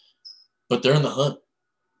 But they're in the hunt.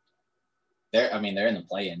 They're in the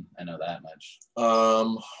play-in. I know that much.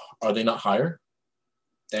 Are they not higher?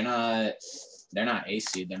 They're not A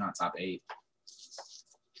seed. They're not top 8.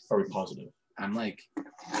 Are we positive? I'm like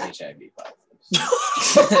HIV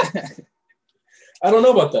positive. I don't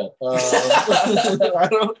know about that. I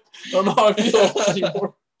don't know how I feel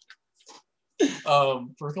anymore.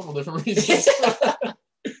 For a couple different reasons.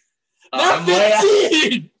 They're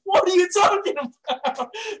 15! What are you talking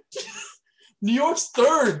about? New York's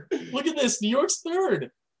 3rd. Look at this. New York's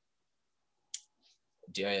 3rd.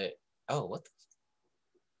 What the?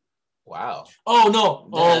 Wow. Oh, no.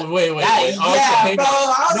 Wait. Yeah, bro.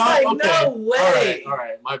 I was no way. All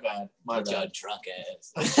right. My bad. Drunk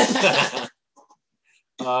ass.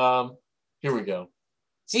 Here we go.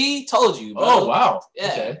 See, told you, bro. Oh, wow. Yeah.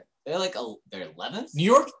 Okay. They're 11th?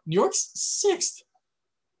 New York's 6th.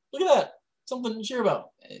 Look at that. Something to cheer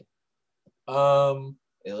about.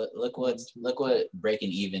 Look what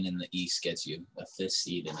breaking even in the East gets you. A 5th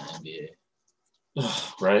seed in the NBA.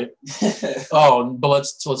 Right. But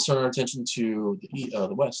let's turn our attention to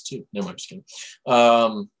the West too. No, I'm just kidding.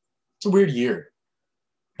 It's a weird year.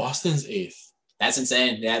 Boston's 8th. That's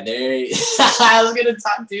insane. Yeah, I was gonna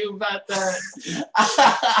talk to you about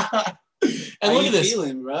that. And look at this.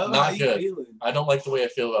 Feeling, bro? Not good. Feeling? I don't like the way I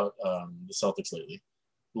feel about the Celtics lately.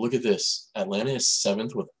 Look at this. Atlanta is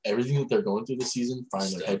 7th with everything that they're going through this season.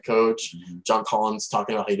 Firing their head coach. Mm-hmm. John Collins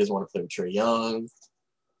talking about how he doesn't want to play with Trae Young.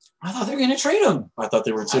 I thought they were going to trade him. I thought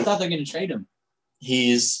they were too. I thought they were going to trade him.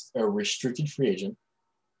 He's a restricted free agent.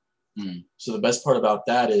 So the best part about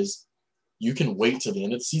that is you can wait till the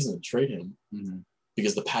end of the season to trade him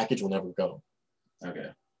because the package will never go.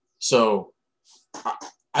 Okay. So,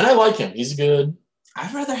 and I like him. He's good.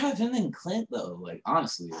 I'd rather have him than Clint, though. Like,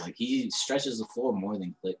 honestly, like he stretches the floor more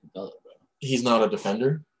than Clint Capella, bro. He's not a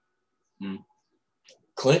defender.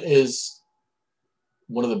 Clint is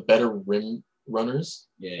one of the better rim runners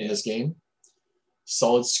in this game.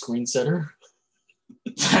 Solid screen setter.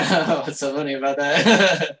 What's so funny about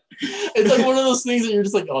that? It's like one of those things that you're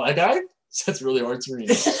just like, oh, that guy? That's really hard to read.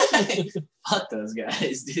 Fuck those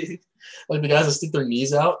guys, dude. Like the guys that stick their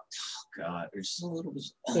knees out. God, they're just a little bit.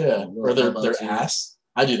 Yeah, or their ass.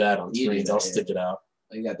 I do that on screens. I'll stick it out.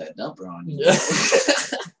 Oh, you got that dumper on you.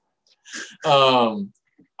 Yeah.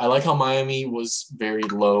 I like how Miami was very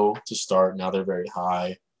low to start. Now they're very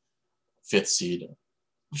high. 5th seed.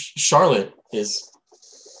 Charlotte is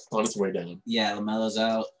on its way down. Yeah, LaMelo's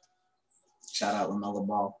out. Shout out LaMelo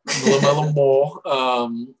Ball. LaMelo Ball.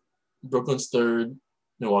 Brooklyn's 3rd.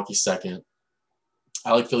 Milwaukee's 2nd.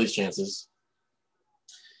 I like Philly's chances.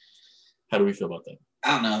 How do we feel about that?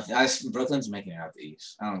 I don't know. Brooklyn's making it out the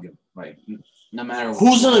East. I don't give no matter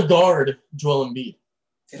who's gonna guard Joel Embiid.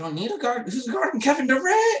 They don't need a guard. Who's guarding Kevin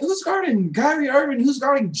Durant? Who's guarding Kyrie Irving? Who's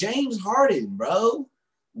guarding James Harden, bro?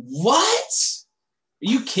 What? Are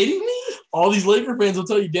you kidding me? All these Laker fans will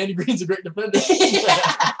tell you Danny Green's a great defender.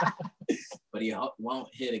 But he won't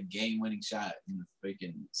hit a game-winning shot in the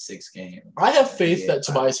freaking 6th game. I have faith that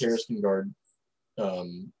Tobias Harris can guard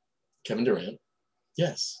Kevin Durant.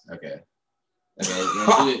 Yes. Okay.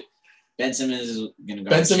 Ben Simmons is going to guard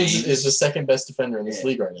Ben Simmons James. is the 2nd best defender in this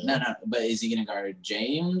league right now. No. But is he going to guard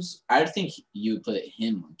James? I think you would put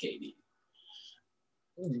him on KD.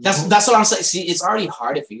 That's what I'm saying. See, it's already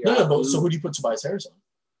hard to figure out. But so who do you put Tobias Harris on?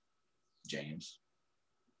 James.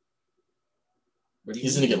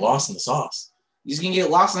 He's going to get lost in the sauce. He's gonna get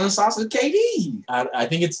lost in the sauce with KD. I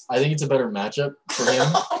think it's a better matchup for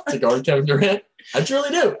him to guard Kevin Durant. I truly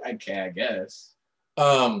do. Okay, I guess.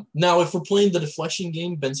 Now, if we're playing the deflection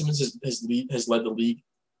game, Ben Simmons has led the league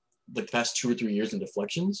the past 2 or 3 years in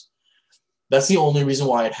deflections. That's the only reason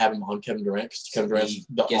why I'd have him on Kevin Durant, because Kevin Durant's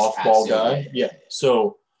the off-ball guy. Yeah.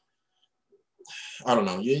 So, I don't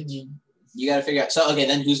know. You got to figure out. So, okay,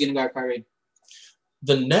 then who's going to guard Kyrie?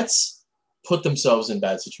 The Nets put themselves in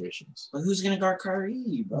bad situations. But who's going to guard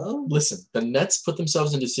Kyrie, bro? Listen, the Nets put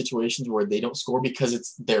themselves into situations where they don't score because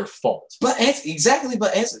it's their fault. Exactly.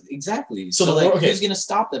 So who's going to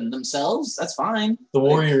stop them? Themselves? That's fine. The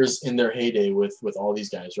Warriors in their heyday with all these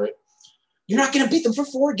guys, right? You're not going to beat them for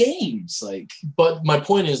 4 games. But my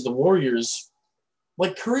point is the Warriors,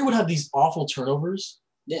 Curry would have these awful turnovers.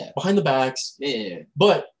 Yeah. Behind the backs. Yeah.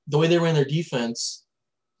 But the way they ran their defense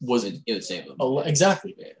was it would save them.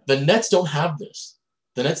 Exactly. Yeah. The Nets don't have this.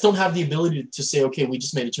 The Nets don't have the ability to say, okay, we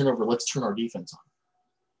just made a turnover. Let's turn our defense on.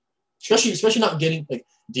 Especially not getting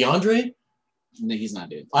DeAndre. No, he's not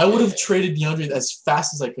doing. I would have traded DeAndre as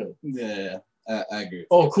fast as I could. Yeah, I agree.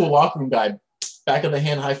 Oh, cool locker room guy, back of the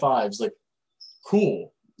hand high fives,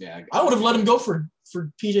 cool. Yeah, I would have let him go for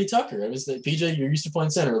PJ Tucker. I was like, PJ, you're used to playing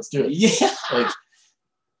center. Let's do it. Yeah.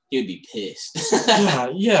 He would be pissed.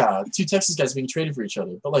 yeah. 2 Texas guys being traded for each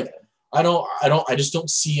other. But I just don't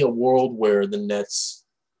see a world where the Nets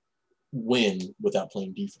win without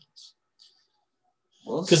playing defense.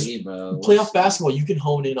 We'll see, bro. Playoff basketball, you can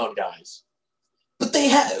hone in on guys. But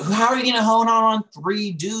how are you going to hone on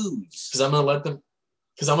 3 dudes? Because I'm going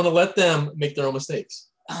to let them make their own mistakes.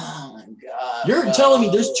 Oh my God. You're telling me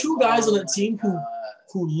there's 2 guys on that team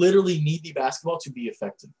who literally need the basketball to be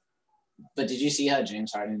effective. But did you see how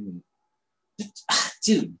James Harden...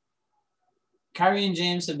 Dude, Kyrie and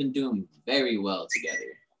James have been doing very well together.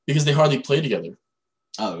 Because they hardly play together.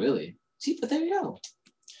 Oh, really? See, but there you go.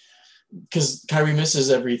 Because Kyrie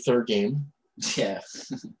misses every 3rd game. Yeah.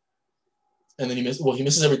 And then he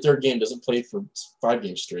misses every 3rd game, doesn't play for 5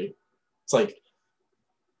 games straight. It's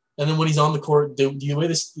and then when he's on the court, do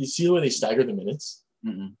you see the way they stagger the minutes?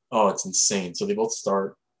 Mm-mm. Oh, it's insane. So they both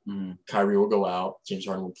start. Mm-hmm. Kyrie will go out. James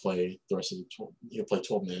Harden will play the rest of he'll play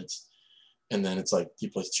 12 minutes. And then it's he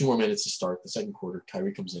plays 2 more minutes to start the second quarter.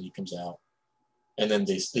 Kyrie comes in, he comes out. And then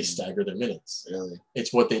they stagger their minutes. Really?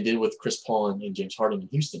 It's what they did with Chris Paul and James Harden in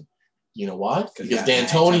Houston. You know why? Because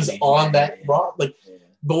D'Antoni's on that rock. But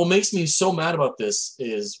what makes me so mad about this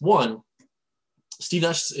is, one, Steve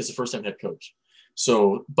Nash is a first-time head coach.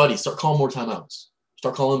 So, buddy, start calling more timeouts.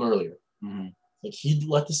 Start calling them earlier. Mm-hmm. He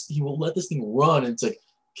will let this thing run. And it's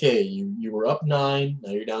okay, you were up 9,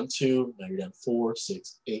 now you're down 2, now you're down 4,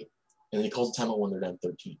 6, 8. And then he calls a timeout when they're down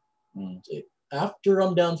 13. Mm-hmm. After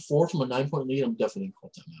I'm down 4 from a 9-point lead, I'm definitely going to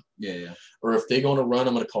call timeout. Yeah. Or if they go on a run,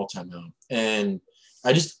 I'm going to call timeout. And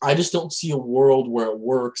I just don't see a world where it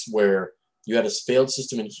works where you had a failed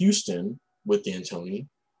system in Houston with D'Antoni,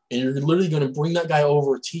 and you're literally going to bring that guy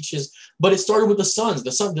over, but it started with the Suns.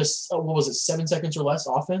 What was it, 7 seconds or less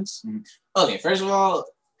offense? Mm-hmm. Okay, first of all,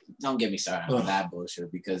 don't get me started on that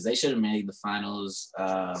bullshit, because they should have made the finals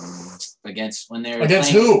against when they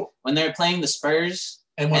were playing the Spurs.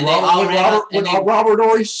 And when Robert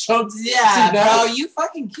Horry shoved. Yeah, bro, you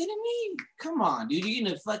fucking kidding me? Come on, dude, you're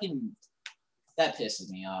gonna fucking. That pisses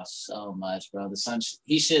me off so much, bro. The Suns,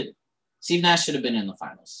 Steve Nash should have been in the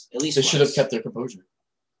finals. At least they should have kept their composure.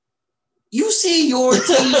 You see your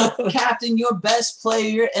team captain, your best player,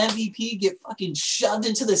 your MVP get fucking shoved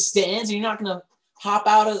into the stands, and you're not gonna hop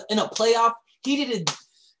out in a playoff. He did it.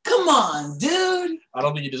 Come on, dude. I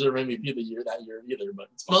don't think he deserved MVP that year either, but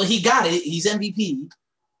it's fine. Well, he got it. He's MVP.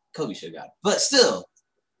 Kobe should have got it, but still,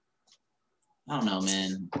 I don't know,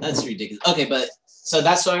 man. That's ridiculous. Okay, but so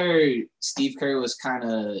that's where Steve Kerr was kind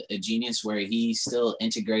of a genius, where he still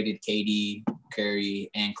integrated KD, Curry,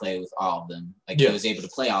 and Clay with all of them. He was able to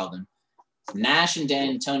play all of them. Nash and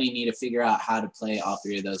D'Antoni need to figure out how to play all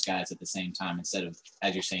 3 of those guys at the same time instead of,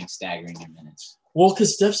 as you're saying, staggering their minutes. Well,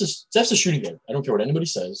 because Steph's a shooting guard. I don't care what anybody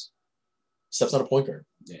says. Steph's not a point guard.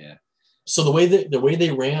 Yeah. So the way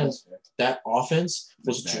they ran that offense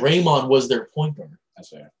was Draymond was their point guard. That's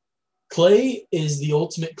fair. Clay is the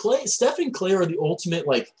ultimate. Steph and Clay are the ultimate.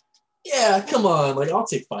 Yeah, come on. I'll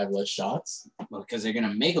take 5 less shots. Well, because they're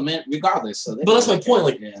gonna make them in regardless. So but that's my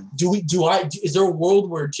point. Is there a world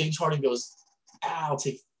where James Harden goes, I'll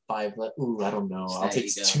take 5 less? Ooh, I don't know. I'll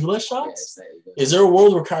take 2 less shots. Is there a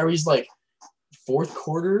world where Kyrie's 4th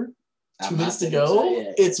quarter, 2 minutes to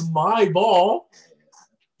go? It's my ball.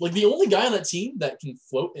 The only guy on that team that can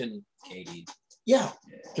float in KD. Yeah,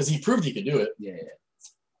 because he proved he could do it. Yeah.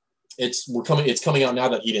 It's coming out now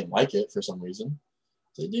that he didn't like it for some reason.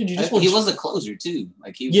 So, dude, you just he was a closer too.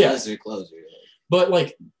 Like he was their closer. But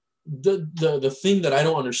like the thing that I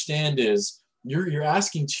don't understand is you're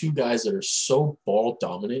asking two guys that are so ball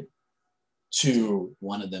dominant to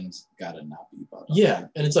one of them's gotta not be ball dominant. Yeah,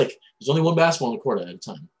 and it's like there's only one basketball on the court at a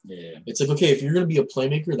time. Yeah. It's like, okay, if you're gonna be a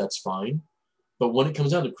playmaker, that's fine. But when it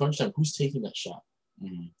comes down to crunch time, who's taking that shot?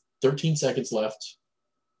 13 seconds left.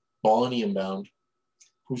 Ball in the inbound.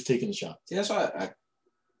 Who's taking the shot? See, that's why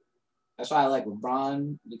I like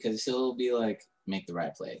LeBron, because he'll be like, make the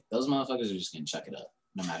right play. Those motherfuckers are just gonna chuck it up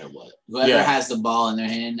no matter what. Whoever has the ball in their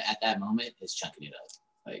hand at that moment is chucking it up.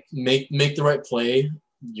 Like make the right play.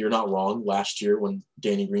 You're not wrong. Last year when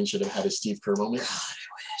Danny Green should have had his Steve Kerr moment. God, I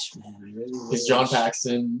wish, man. I really wish. His John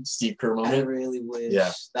Paxson, Steve Kerr moment. I really wish.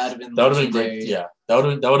 Yeah. That would have been great. Yeah. That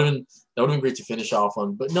would have been great to finish off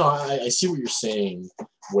on. But no, I see what you're saying.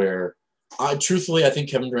 Where I think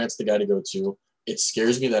Kevin Durant's the guy to go to. It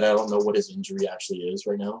scares me that I don't know what his injury actually is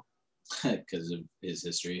right now. Because of his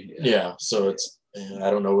history. Yeah. So it's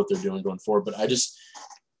I don't know what they're doing going forward. But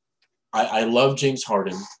I love James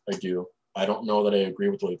Harden. I do. I don't know that I agree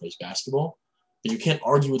with the way he plays basketball, but you can't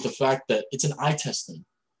argue with the fact that it's an eye test thing.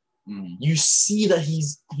 You see that he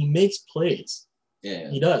makes plays. Yeah,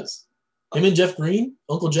 he does. Him and Jeff Green,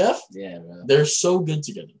 Uncle Jeff. Yeah, bro. They're so good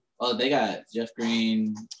together. Oh, they got Jeff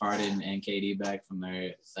Green, Harden, and KD back from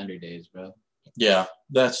their Thunder days, bro. Yeah,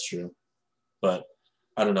 that's true, but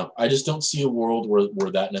I don't know. I just don't see a world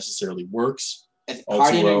where that necessarily works.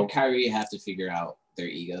 Harden and Kyrie have to figure out their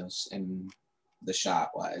egos and the shot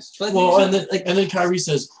wise. And then Kyrie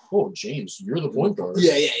says, "Oh, James, you're the point guard."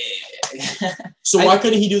 Yeah. So why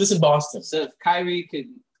couldn't he do this in Boston? So if Kyrie could,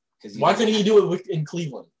 why couldn't he do it in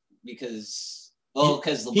Cleveland? Because he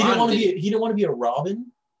didn't want to be a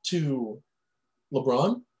Robin to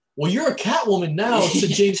LeBron. Well, you're a Catwoman now to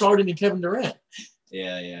James Harden and Kevin Durant.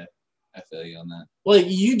 Yeah, I feel you on that. Like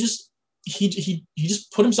he just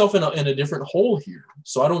put himself in a different hole here.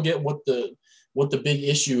 So I don't get what the big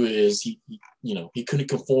issue is. He couldn't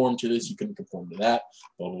conform to this, he couldn't conform to that,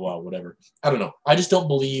 blah blah blah, whatever. I don't know. I just don't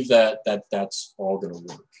believe that's all gonna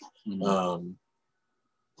work.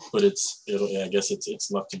 But I guess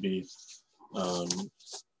it's left to be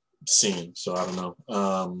seen. So I don't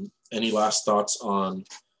know. Any last thoughts on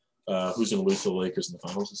who's gonna lose to the Lakers in the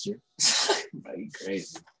finals this year?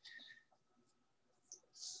 Crazy.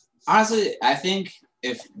 Honestly, I think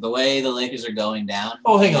if the way the Lakers are going down.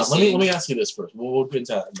 Oh, hang on. Let me ask you this first. We'll get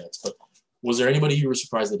into that next. But was there anybody you were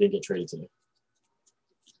surprised that didn't get traded today?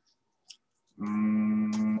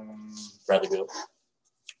 Bradley Beal.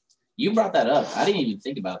 You brought that up. I didn't even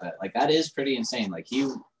think about that. Like, that is pretty insane. Like,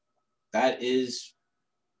 that is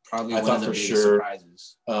probably one of the biggest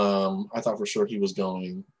surprises. I thought for sure he was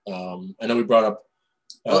going. I know we brought up.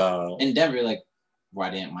 In Denver, like, why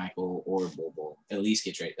didn't Michael or Bobo at least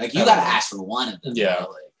get traded? Like, you got to ask for one of them. Yeah,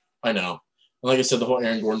 I know. Like I said, the whole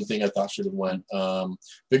Aaron Gordon thing I thought should have went.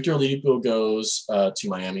 Victor Oladipo goes to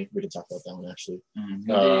Miami. We can talk about that one, actually.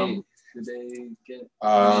 Did they get? They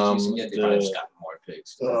probably just got more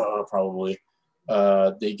picks. Probably.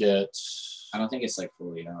 They get. I don't think it's like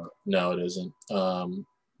fully out. No, it isn't. And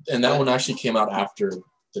that one actually came out after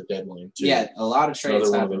the deadline, too. Yeah, a lot of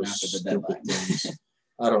trades happen after the deadline.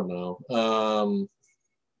 I don't know.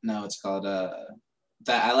 No, it's called that.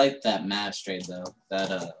 I like that Mavs trade though.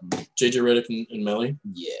 That JJ Redick and Melly.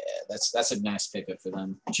 Yeah, that's a nice pickup for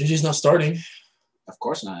them. JJ's not starting. Of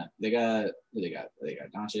course not. They got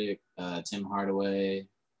Doncic, Tim Hardaway.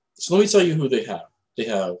 So let me tell you who they have. They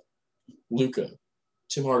have Luka,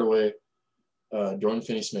 Tim Hardaway, Dorian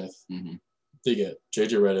Finney-Smith. Mm-hmm. They get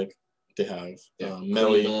JJ Redick. They have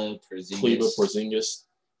Melly, Porzingis.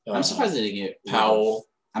 I'm surprised they didn't get Powell.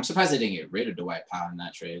 I'm surprised they didn't get rid of Dwight Powell in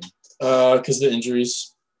that trade. Because the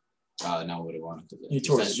injuries. No, would have wanted to. He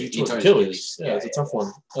tore Achilles. Yeah, it's a tough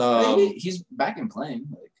one. He's back and playing.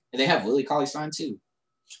 Like, and they have Willie Cauley-Stein too.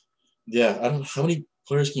 Yeah, I don't know how many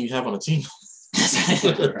players can you have on a team.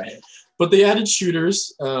 Right. But they added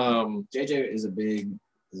shooters. JJ is a big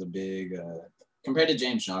compared to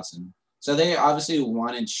James Johnson. So they obviously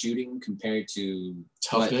wanted shooting compared to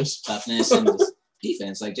toughness and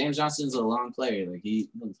defense. Like, James Johnson's a long player. Like, he'll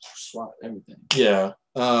swat everything. Yeah.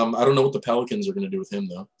 I don't know what the Pelicans are going to do with him,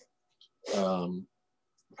 though.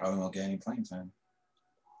 Probably won't get any playing time.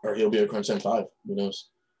 Or he'll be a crunch time 5. Who knows?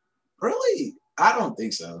 Really? I don't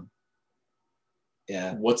think so.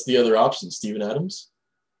 Yeah. What's the other option? Steven Adams?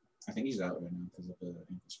 I think he's out right now because of the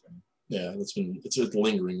ankle sprain. Yeah, it's a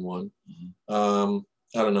lingering one. Mm-hmm.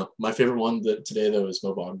 I don't know. My favorite one today, though, is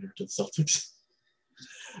Mo Wagner to the Celtics.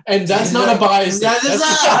 And that's not a bias. That is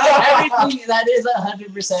everything. That is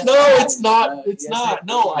 100%. No, it's not. It's yes, not.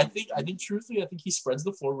 No, I think truthfully, I think he spreads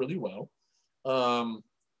the floor really well. How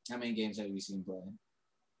many games have you seen play?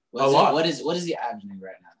 A lot. What is he averaging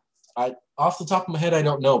right now? Off the top of my head, I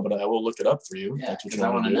don't know, but I will look it up for you. Yeah, because I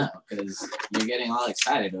want to know. Because you're getting all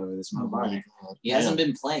excited over this motherfucker. He hasn't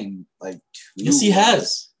been playing like 2 Yes, he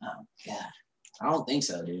has. Oh, yeah. I don't think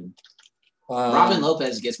so, dude. Robin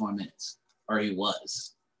Lopez gets more minutes. Or he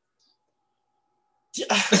was.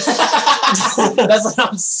 That's what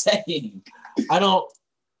I'm saying. I don't.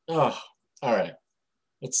 Oh, all right.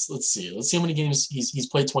 Let's see. Let's see how many games he's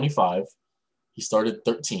played. 25. He started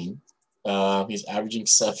 13. He's averaging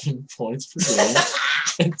 7 points per game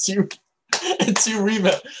and two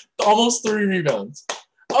rebounds, almost 3 rebounds.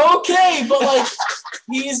 Okay, but like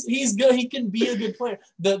he's good. He can be a good player.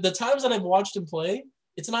 The times that I've watched him play,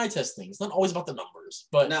 it's an eye test thing. It's not always about the numbers,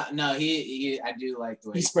 but no. He I do like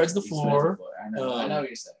the way he spreads the floor. I know what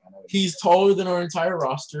you're saying. He's taller than our entire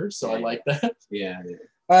roster, so I like that. Yeah.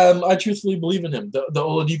 I truthfully believe in him. The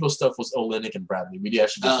Oladipo stuff was Olynyk and Bradley. We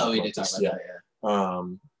actually did talk about that. Yeah.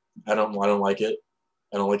 I don't like it.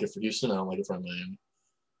 I don't like it for Houston. I don't like it for Miami.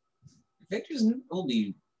 Victor's will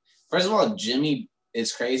be. First of all, Jimmy.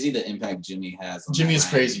 It's crazy the impact Jimmy has. Jimmy is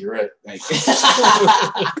crazy, you're right? Like,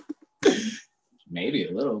 maybe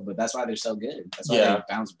a little, but that's why they're so good. That's why they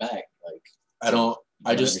bounce back. Like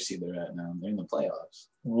I just see they're at now. They're in the playoffs.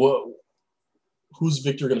 Who's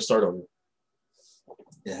Victor going to start over?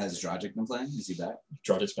 Has Dragic been playing? Is he back?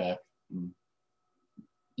 Dragic's back.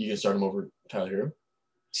 You can start him over Tyler Hero.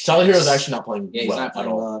 Tyler Hero is actually not playing. Yeah, he's not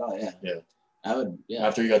playing well at all. Yeah. I would. Yeah.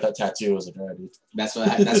 After you got that tattoo, I was like, all right, dude. That's what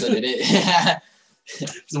it is.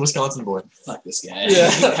 He's a Wisconsin boy. Fuck this guy.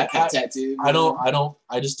 Yeah. Got that tattoo.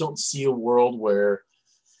 I just don't see a world where,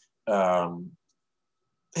 and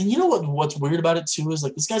you know what's weird about it too is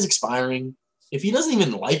like this guy's expiring. If he doesn't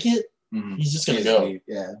even like it, he's just gonna go.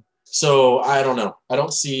 Yeah. So I don't know. I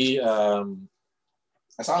don't see. I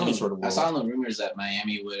saw in the rumors that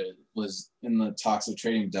Miami was in the talks of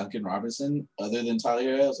trading Duncan Robinson. Other than Tyler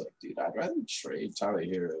Hero, I was like, dude, I'd rather trade Tyler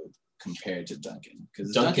Hero compared to Duncan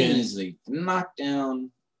because Duncan is a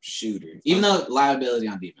knockdown shooter, even though liability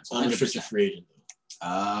on defense. 100%. Unrestricted free agent.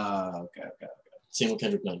 Okay. Same with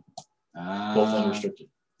Kendrick Nunn. Both unrestricted.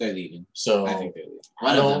 They're leaving. So I think they're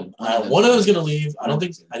leaving. One of them is going to leave. I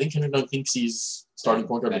think Kendrick Nunn thinks he's starting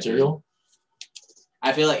point guard material.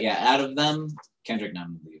 I feel like out of them, Kendrick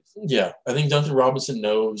Nunn will leave. Yeah, I think Duncan Robinson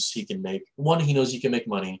knows he can make he knows he can make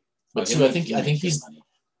money. But two, I think he's money.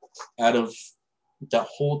 Out of that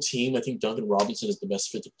whole team, I think Duncan Robinson is the best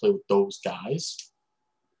fit to play with those guys.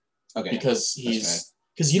 Okay. Because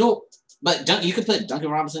you don't. But you could put Duncan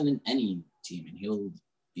Robinson in any team and he'll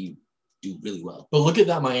do really well. But look at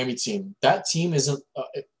that Miami team. That team isn't.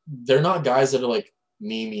 They're not guys that are like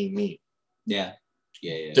me. Yeah.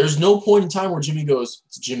 There's no point in time where Jimmy goes,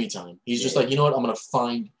 it's Jimmy time. He's just like, you know what? I'm gonna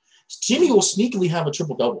find. Jimmy will sneakily have a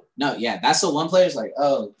triple double. No, that's the one player's like,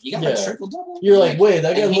 oh, you got a triple double. You're like, wait,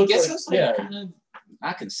 that guy looks gets like us kind of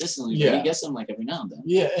not consistently, but he gets them like every now and then.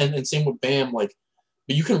 Yeah, and same with Bam. Like,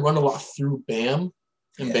 but you can run a lot through Bam,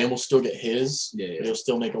 and Bam will still get his. Yeah. He'll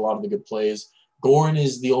still make a lot of the good plays. Goran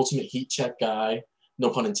is the ultimate heat check guy. No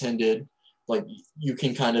pun intended. Like you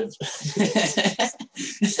can kind of.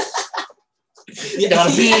 You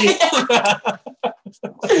gotta be.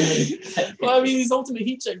 Well, I mean, he's the ultimate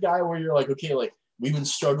heat check guy where you're like, okay, like we've been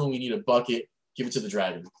struggling, we need a bucket, give it to the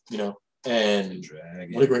Dragon, you know? And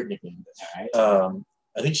what a great nickname. All right.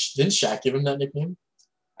 I think didn't Shaq give him that nickname?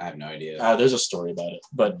 I have no idea. There's a story about it,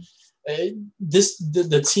 but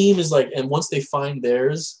the team is like, and once they find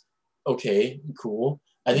theirs, okay, cool.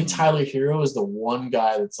 I think Tyler Hero is the one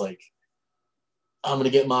guy that's like, I'm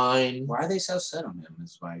gonna get mine. Why are they so set on him?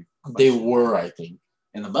 Is my question. They were, I think,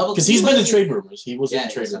 in the bubble because he's been in trade rumors. He was in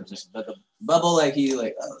trade rumors, but the bubble, like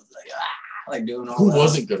doing all. Who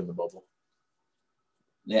wasn't good in the bubble?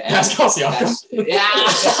 Yeah, Pascal Siakam. Yeah.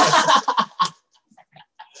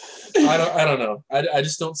 I don't know. I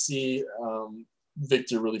just don't see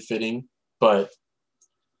Victor really fitting, but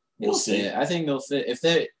we'll see. I think they'll fit if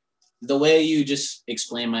they. The way you just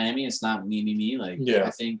explain Miami, it's not me. Like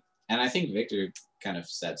I think Victor kind of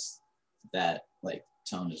sets that like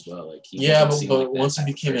tone as well. Like but once he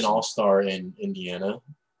became an all-star in Indiana,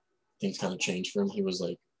 things kind of changed for him. He was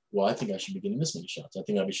like, well, I think I should be getting this many shots. I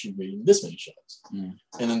think I should be getting this many shots. And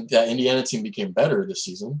then that Indiana team became better this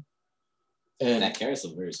season. And that Caris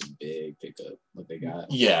LeVert is a big pickup. What they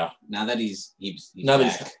got. Yeah. Now that he's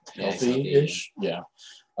healthy-ish. Yeah.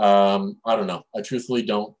 I don't know. I truthfully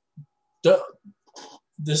don't.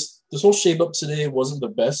 This whole shape up today wasn't the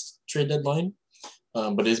best trade deadline.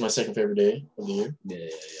 but it is my second favorite day of the year. Yeah.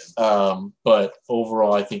 But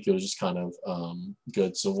overall, I think it was just kind of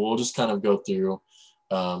good. So we'll just kind of go through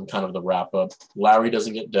kind of the wrap up. Lowry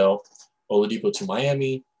doesn't get dealt. Oladipo to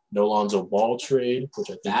Miami. No Lonzo Ball trade, which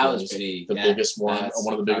I think That was the biggest one,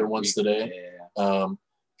 one of the bigger ones today.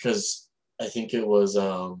 Because I think it was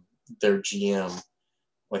their GM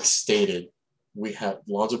stated we have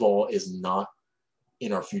Lonzo Ball is not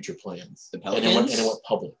in our future plans. The Pelicans? And it went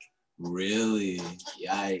public. Really?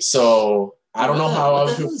 Yikes. So I don't know how I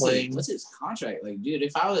would feel playing. What's his contract? Like, dude,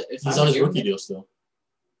 if he's on his rookie deal still.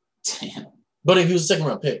 Damn. But he was a second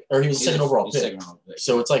round pick, or he was a second overall pick. Second round pick.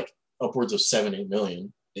 So it's like upwards of $7-8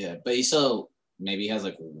 million. Yeah, but he still maybe has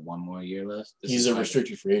like one more year left. He's a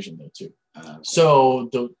restricted free agent though too. Okay. So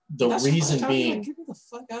the reason being, get me the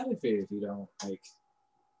fuck out of here if you don't like.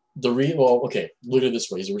 Okay, look at it this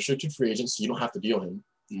way: he's a restricted free agent, so you don't have to deal him.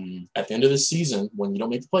 At the end of the season, when you don't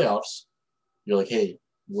make the playoffs, you're like, hey,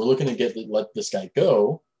 we're looking to let this guy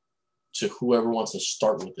go to whoever wants to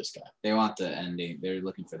start with this guy. They want the ending. They're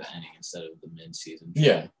looking for the ending instead of the mid-season.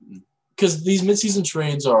 Yeah, because these mid-season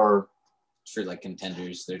trades are for like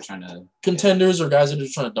contenders. They're trying to or guys that are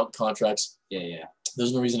just trying to dump contracts. Yeah.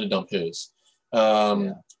 There's no reason to dump his.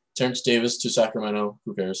 Terrence Davis to Sacramento.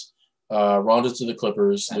 Who cares? Rondo to the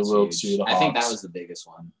Clippers. Lou Will to the Hawks. I think that was the biggest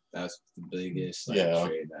one. That was the biggest trade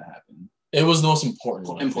that happened. It was the most important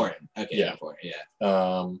one. Important. Okay. Yeah. Important.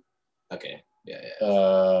 Yeah. Okay.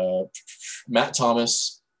 Yeah. Matt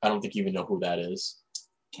Thomas. I don't think you even know who that is.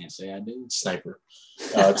 Can't say I do. Sniper.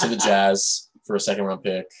 To the Jazz for a second round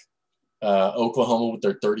pick. Oklahoma with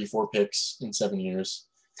their 34 picks in 7 years.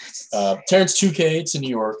 Terrence 2K to New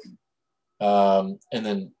York. And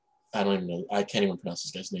then I don't even know. I can't even pronounce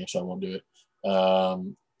this guy's name, so I won't do it.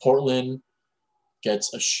 Portland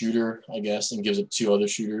gets a shooter, I guess, and gives up 2 other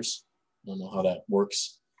shooters. I don't know how that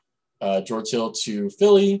works. George Hill to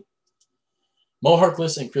Philly. Mo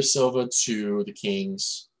Harkless and Chris Silva to the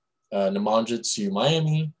Kings. Nemanja to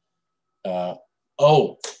Miami.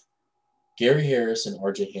 Gary Harris and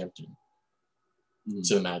RJ Hampton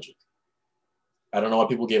to the Magic. I don't know why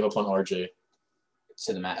people gave up on RJ.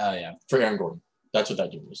 To the yeah. For Aaron Gordon. That's what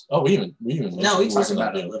that deal was. Oh, we even no, we talked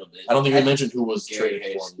about it a little bit. I don't think we mentioned who was Gary traded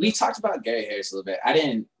Harris. for him. We talked about Gary Harris a little bit. I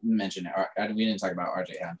didn't mention it. We didn't talk about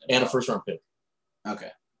RJ Hampton. And a first round pick.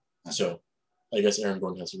 Okay. So I guess Aaron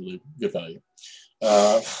Gordon has a really good value.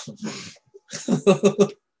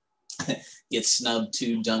 Gets snubbed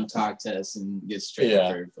 2 dunk talk tests and gets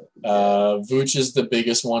traded. Vooch is the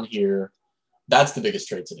biggest one here. That's the biggest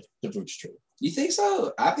trade today, the Vooch trade. You think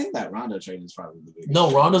so? I think that Rondo trade is probably the biggest.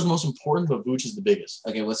 No, Rondo's most important, but Vooch is the biggest.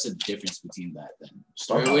 Okay, what's the difference between that then?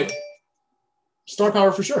 Star power. Star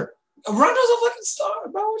power for sure. Rondo's a fucking star,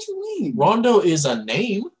 bro. What you mean? Rondo is a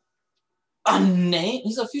name. A name?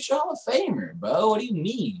 He's a future Hall of Famer, bro. What do you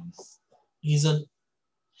mean? You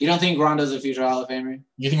don't think Rondo's a future Hall of Famer?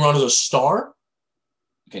 You think Rondo's a star?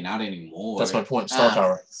 Okay, not anymore. That's my point. Star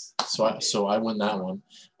power. So I win that one.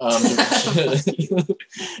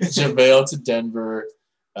 JaVale to Denver.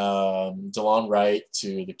 DeLon Wright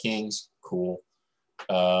to the Kings. Cool.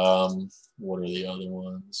 What are the other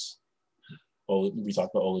ones? We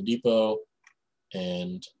talked about Oladipo.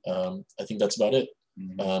 And I think that's about it.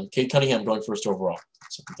 Cade Cunningham going first overall.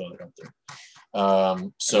 Something to throw that out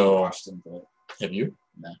there. Have you?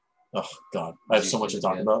 No. Oh, God. I have so much to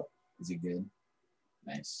talk about. Is he good?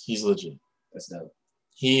 Nice. He's legit. That's dope.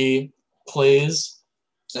 He plays.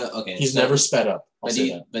 He's never sped up. But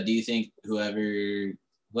do you think whatever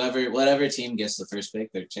team gets the first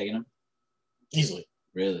pick, they're taking him? Easily.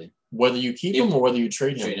 Really? Whether you keep him or whether you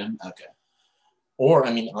trade him. Trade him? Okay. Or,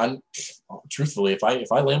 I'm truthfully, if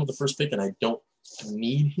I land with the first pick and I don't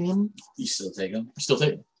need him, you still take him? You still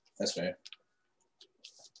take him. That's fair.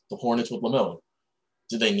 The Hornets with LaMelo.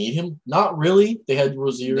 Did they need him? Not really. They had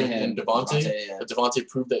Rozier and Devontae. But Devontae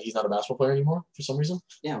proved that he's not a basketball player anymore for some reason.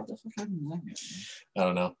 Yeah, what the fuck happened to that guy? I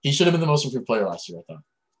don't know. He should have been the most improved player last year, I thought.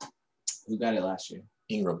 Who got it last year?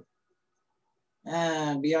 Ingram.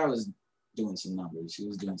 BR was doing some numbers. He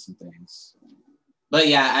was doing some things. But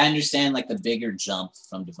yeah, I understand like the bigger jump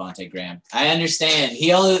from Devontae Graham. I understand.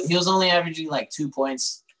 He was only averaging like 2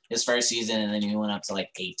 points his first season, and then he went up to like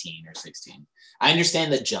 18 or 16. I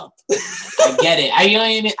understand the jump. I get it. I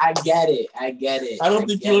get it. I don't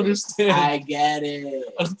think you understand. I get it.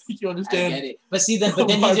 I don't think you understand. I get it. But see, how are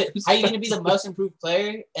you going to be the most improved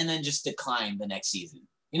player and then just decline the next season?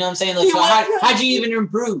 You know what I'm saying? Like, how'd you even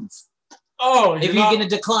improve? Oh, if you're going to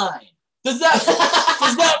decline. Does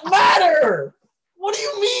that matter? What do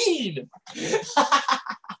you mean?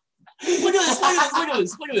 Look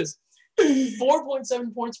at this.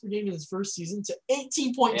 4.7 points per game in his first season to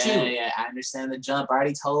 18.2. Yeah, I understand the jump. I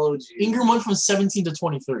already told you. Ingram went from 17 to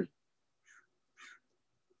 23.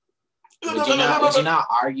 Would you not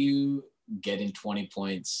argue getting 20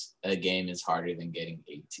 points a game is harder than getting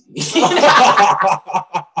 18?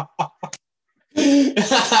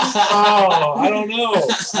 Oh, I don't know.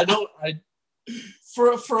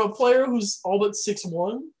 For a player who's all but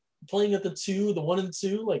 6'1", playing at the 1 and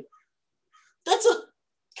 2, like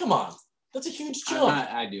come on. That's a huge jump.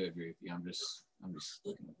 I do agree with you. I'm just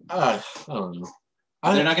looking at them. I don't know.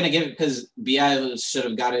 They're not gonna give it because BI should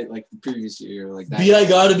have got it like the previous year, like that. BI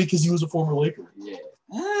got it because he was a former Laker. Yeah.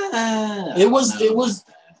 It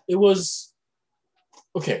was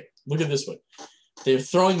okay. Look at it this way. They're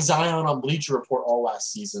throwing Zion on Bleacher Report all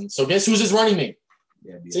last season. So guess who's his running mate?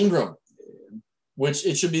 Yeah, it's Ingram. Yeah. Which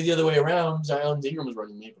it should be the other way around. Zion's Ingram's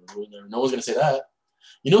running mate, but no one's gonna say that.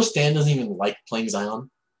 You know, Stan doesn't even like playing Zion.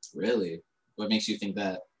 Really? What makes you think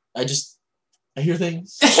that? I hear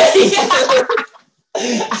things.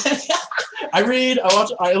 I read, I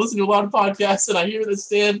watch, I listen to a lot of podcasts, and I hear that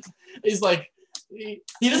Stan is like, he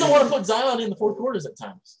doesn't want to put Zion in the fourth quarters at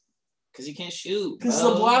times. Because he can't shoot. Because it's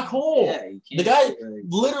a black hole. Yeah, the guy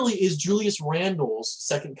literally is Julius Randle's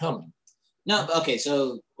second coming. No, okay,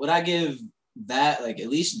 so would I give that, like, at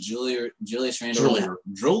least Julius Randle.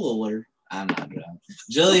 Driller. I'm not drunk.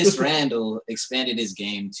 Julius Randle expanded his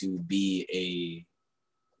game to be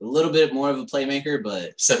a little bit more of a playmaker,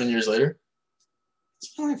 but 7 years later?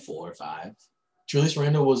 It's probably 4 or 5. Julius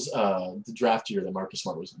Randle was the draft year that Marcus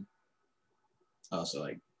Smart was in. Oh, so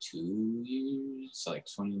like 2 years, like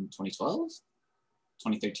 2012?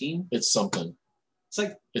 2013? It's something. It's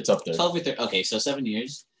like it's up there. 12 or 13. Okay, so 7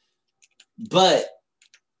 years. But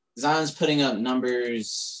Zion's putting up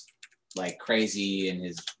numbers like crazy in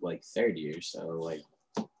his like third year. So like,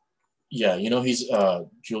 yeah, you know, he's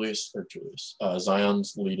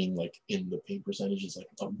Zion's leading like in the paint percentage is like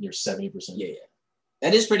up near 70%. Yeah.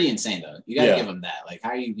 That is pretty insane though. You gotta give him that. Like, how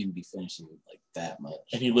are you gonna be finishing like that much?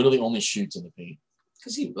 And he literally only shoots in the paint.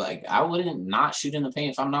 Because I wouldn't not shoot in the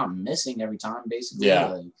paint if I'm not missing every time, basically. Yeah.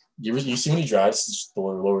 Like, you see when he drives, just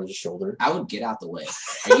lower his shoulder. I would get out the way.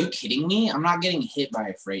 Are you kidding me? I'm not getting hit by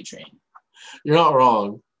a freight train. You're not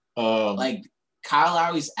wrong. Like, Kyle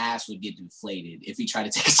Lowry's ass would get deflated if he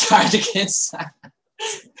tried to take a charge against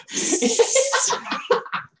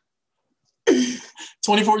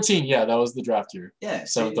 2014, yeah, that was the draft year. Yeah.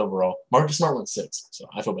 7th overall. Marcus Smart went 6th, so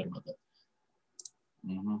I feel better about that.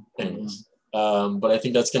 Mm-hmm. Anyways, but I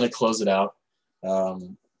think that's going to close it out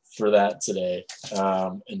for that today.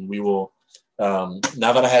 And we will, now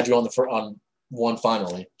that I had you on one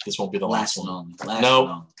finally, this won't be the last one.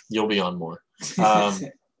 You'll be on more.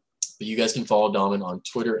 But you guys can follow Daman on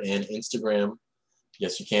Twitter and Instagram.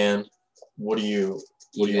 Yes, you can. What do you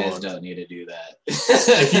guys don't need to do that.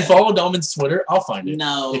 If you follow Daman's Twitter, I'll find it.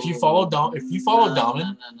 No. If you follow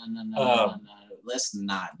Daman, no. Let's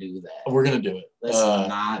not do that. We're gonna do it. Let's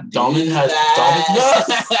not do Daman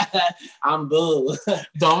that. I'm boo.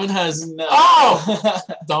 Daman has no. Oh!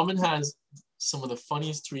 Daman has some of the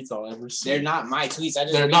funniest tweets I'll ever see. They're not my tweets. I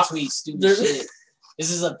just retweet stupid shit. This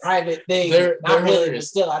is a private thing. They're really, but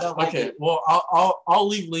still, I don't like it. Well, I'll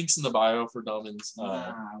leave links in the bio for Daman's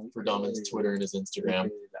Daman's Twitter and his Instagram.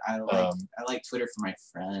 I like Twitter for my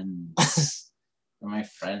friends. For my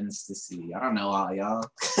friends to see. I don't know all y'all.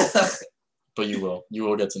 But you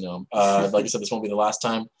will get to know him. Like I said, this won't be the last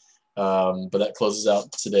time. But that closes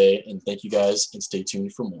out today. And thank you guys, and stay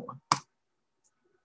tuned for more.